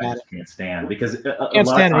can't stand, because a lot of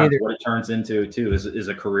times what it turns into too is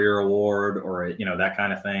a career award or that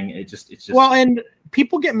kind of thing. It's just well, and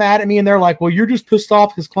people get mad at me and they're like, well, you're just pissed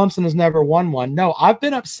off because Clemson has never won one. No, I've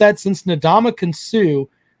been upset since Ndamukong Suh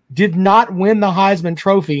did not win the Heisman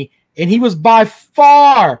Trophy, and he was by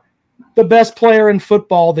far the best player in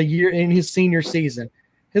football the year in his senior season.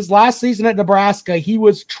 His last season at Nebraska, he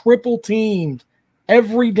was triple teamed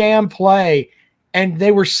every damn play. And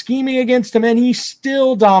they were scheming against him, and he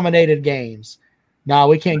still dominated games. No,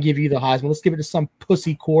 we can't give you the Heisman. Let's give it to some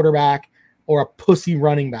pussy quarterback or a pussy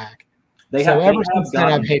running back. They have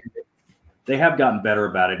gotten better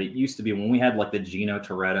about it. It used to be when we had like the Gino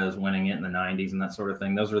Torettos winning it in the 90s and that sort of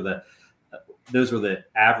thing. Those were the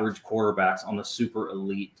average quarterbacks on the super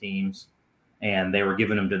elite teams, and they were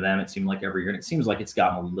giving them to them, it seemed like, every year. And it seems like it's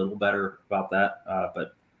gotten a little better about that,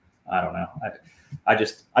 but I don't know. I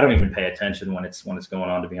don't even pay attention when it's going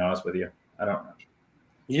on, to be honest with you. I don't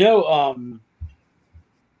know.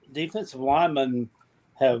 Defensive linemen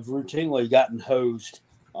have routinely gotten hosed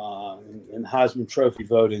in Heisman Trophy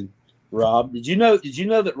voting. Rob, did you know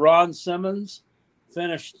that Ron Simmons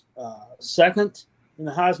finished second in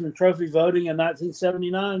the Heisman Trophy voting in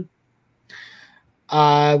 1979?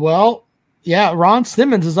 Well, yeah, Ron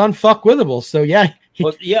Simmons is unfuckwithable. So yeah,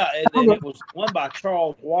 and it was won by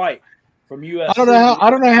Charles White from USC. I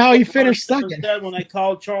don't know how he finished second. When they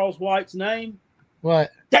called Charles White's name.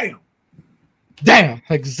 What? Damn.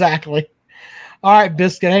 Exactly. All right,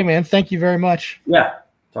 Biscuit. Hey, man, thank you very much. Yeah.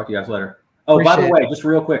 Talk to you guys later. Oh, appreciate by the way, just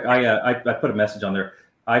real quick, I put a message on there.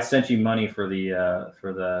 I sent you money for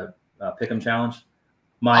the Pick'em challenge.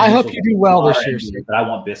 I hope you do well this year, but I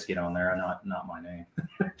want Biscuit on there, not my name.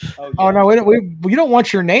 Oh no, we don't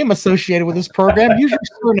want your name associated with this program. Use your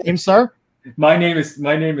surname, sir. My name is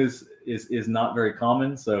not very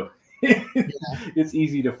common, so it's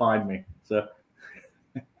easy to find me. So,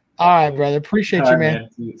 all right, brother. Appreciate you, man.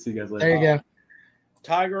 See you guys later. There you go.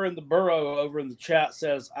 Tiger in the Burrow over in the chat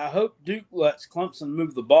says, I hope Duke lets Clemson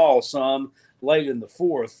move the ball some late in the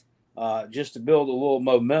fourth just to build a little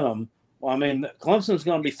momentum. Well, I mean, Clemson's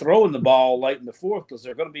going to be throwing the ball late in the fourth because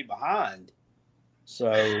they're going to be behind.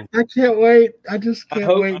 So I can't wait. I just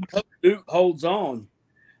can't wait. I hope Duke holds on.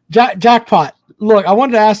 Jackpot. Look, I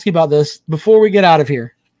wanted to ask you about this before we get out of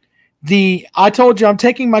here. I told you I'm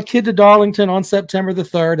taking my kid to Darlington on September the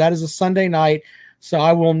 3rd. That is a Sunday night. So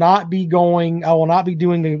I will not be going. We will not be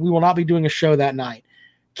doing a show that night.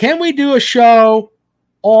 Can we do a show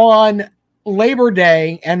on Labor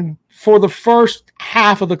Day and for the first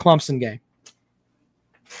half of the Clemson game?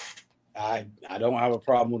 I don't have a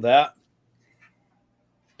problem with that.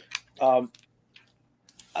 I'm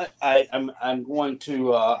going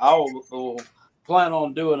to I'll plan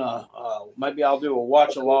on doing maybe I'll do a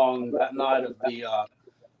watch along that night of the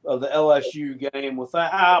LSU game. With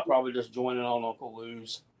that, I'll probably just join in on Uncle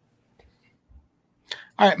Lou's.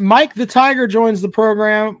 All right, Mike the Tiger joins the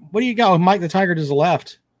program. What do you got with Mike the Tiger to the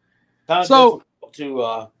left? Kind of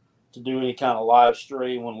difficult to do any kind of live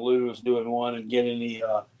stream when Lou is doing one and get any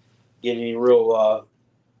real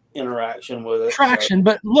interaction with it. Traction, so.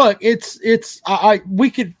 But look,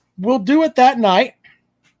 we'll do it that night,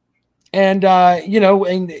 and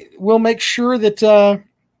and we'll make sure that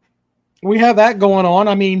we have that going on.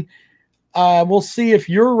 I mean, we'll see if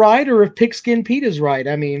you're right or if Pigskin Pete is right.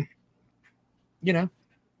 I mean, we'll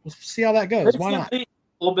see how that goes. Why not? A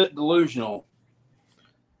little bit delusional.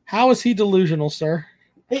 How is he delusional, sir?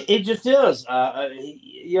 It just is.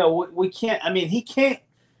 We can't. I mean, he can't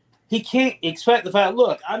expect the fact.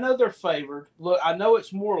 Look, I know they're favored. Look, I know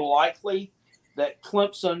it's more likely that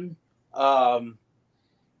Clemson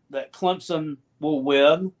will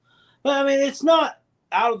win. But I mean, it's not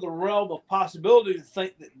out of the realm of possibility to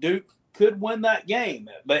think that Duke could win that game.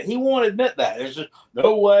 But he won't admit that. There's just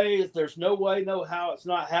no way. There's no way, no how. It's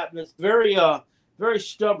not happening. It's very, very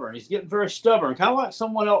stubborn. He's getting very stubborn, kind of like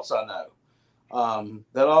someone else I know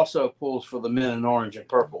that also pulls for the men in orange and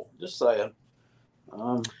purple. Just saying.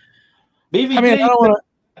 BVD, I mean, I don't wanna...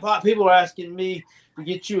 people are asking me to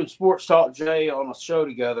get you and Sports Talk Jay on a show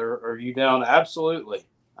together. Are you down? Absolutely.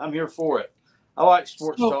 I'm here for it. I like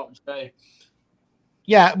Sports Talk Jay.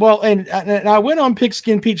 Yeah, well, and I went on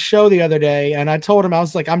Pigskin Pete's show the other day, and I told him, I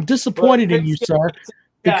was like, I'm disappointed in you, sir,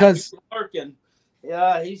 because I'm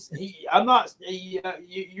not. You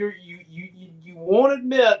won't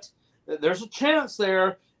admit that there's a chance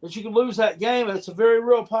there that you can lose that game, and it's a very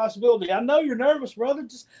real possibility. I know you're nervous, brother.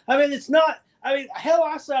 It's not. I mean, hell,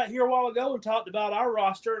 I sat here a while ago and talked about our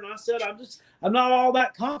roster, and I said I'm not all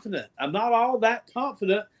that confident. I'm not all that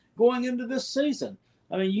confident going into this season.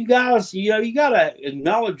 I mean, you guys, you got to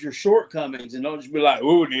acknowledge your shortcomings and don't just be like,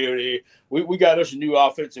 oh, we got us a new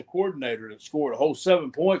offensive coordinator that scored a whole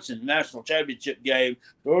 7 points in the national championship game.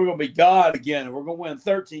 So we're going to be God again, and we're going to win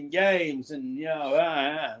 13 games. And,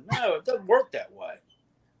 no, it doesn't work that way.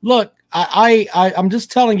 Look, I'm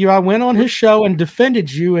just telling you, I went on his show and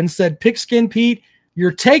defended you and said, Pigskin Pete,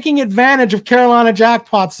 you're taking advantage of Carolina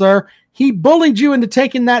Jackpot, sir. He bullied you into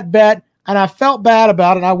taking that bet, and I felt bad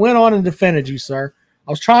about it. I went on and defended you, sir.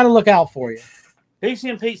 I was trying to look out for you.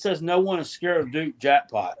 PCN Pete says no one is scared of Duke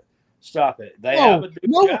Jackpot. Stop it. They have a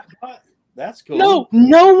Duke Jackpot. That's cool.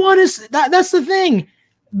 No one is. That's the thing.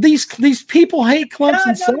 These people hate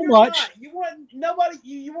Clemson so much. Not.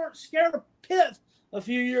 You weren't scared of Pitt a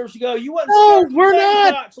few years ago. You wasn't. No, we're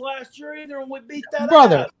not. Last year either, and we beat that.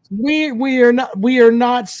 Brother, we are not. We are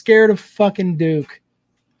not scared of fucking Duke.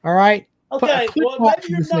 All right. Okay, well, maybe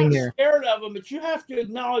you're not scared of them, but you have to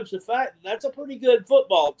acknowledge the fact that that's a pretty good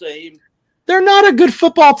football team. They're not a good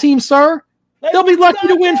football team, sir. They'll be lucky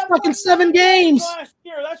to win fucking 7 games. Last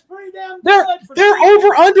year. That's pretty damn good. Their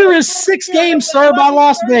over-under is 6 games, sir, by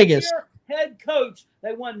Las Vegas. Head coach,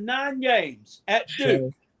 they won 9 games at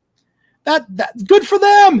Duke. That good for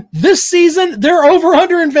them. This season, their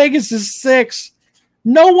over-under in Vegas is 6.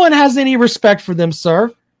 No one has any respect for them,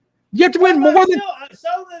 sir. You have to win more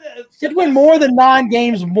than 9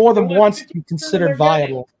 games more than once to be considered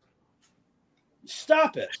viable.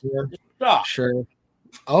 Stop it. Sure. Stop. Sure.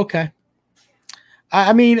 Okay.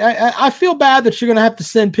 I mean, I feel bad that you're going to have to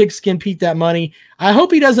send Pigskin Pete that money. I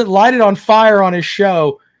hope he doesn't light it on fire on his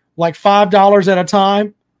show like $5 at a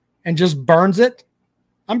time and just burns it.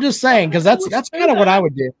 I'm just saying, because that's kind of what I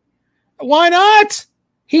would do. Why not?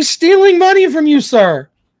 He's stealing money from you, sir.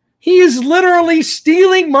 He is literally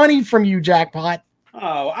stealing money from you, Jackpot.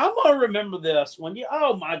 Oh, I'm going to remember this when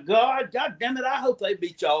oh my God damn it. I hope they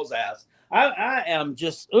beat y'all's ass. I am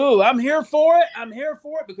just, I'm here for it. I'm here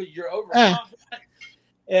for it because you're overconfident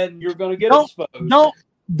and you're going to get exposed.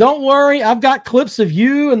 Don't worry. I've got clips of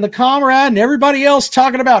you and the comrade and everybody else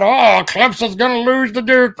talking about, Clemson's going to lose to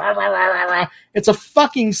Duke. It's a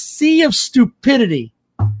fucking sea of stupidity.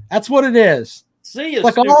 That's what it is. Sea of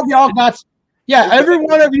like stupidity. All of y'all got, every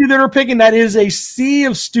one of you that are picking that is a sea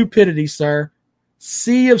of stupidity, sir.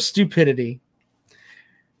 Sea of stupidity.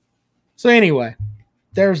 So anyway,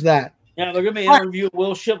 there's that. Yeah, they're going to be interviewing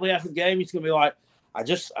Will Shipley after the game. He's going to be like, I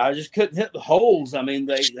just couldn't hit the holes. I mean,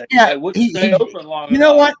 they wouldn't stay open long enough. You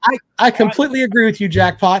know what? I completely agree with you,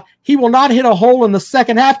 Jackpot. He will not hit a hole in the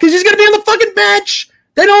second half because he's going to be on the fucking bench.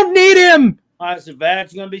 They don't need him. Is the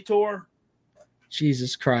badge going to be tore?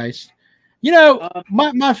 Jesus Christ! You know,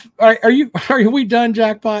 are we done,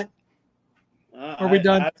 Jackpot? Are we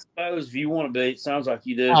done? I suppose if you want to be, it sounds like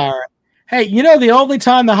you do. All right. Hey, you know, the only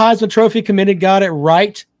time the Heisman Trophy Committee got it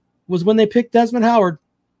right was when they picked Desmond Howard.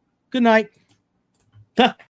 Good night.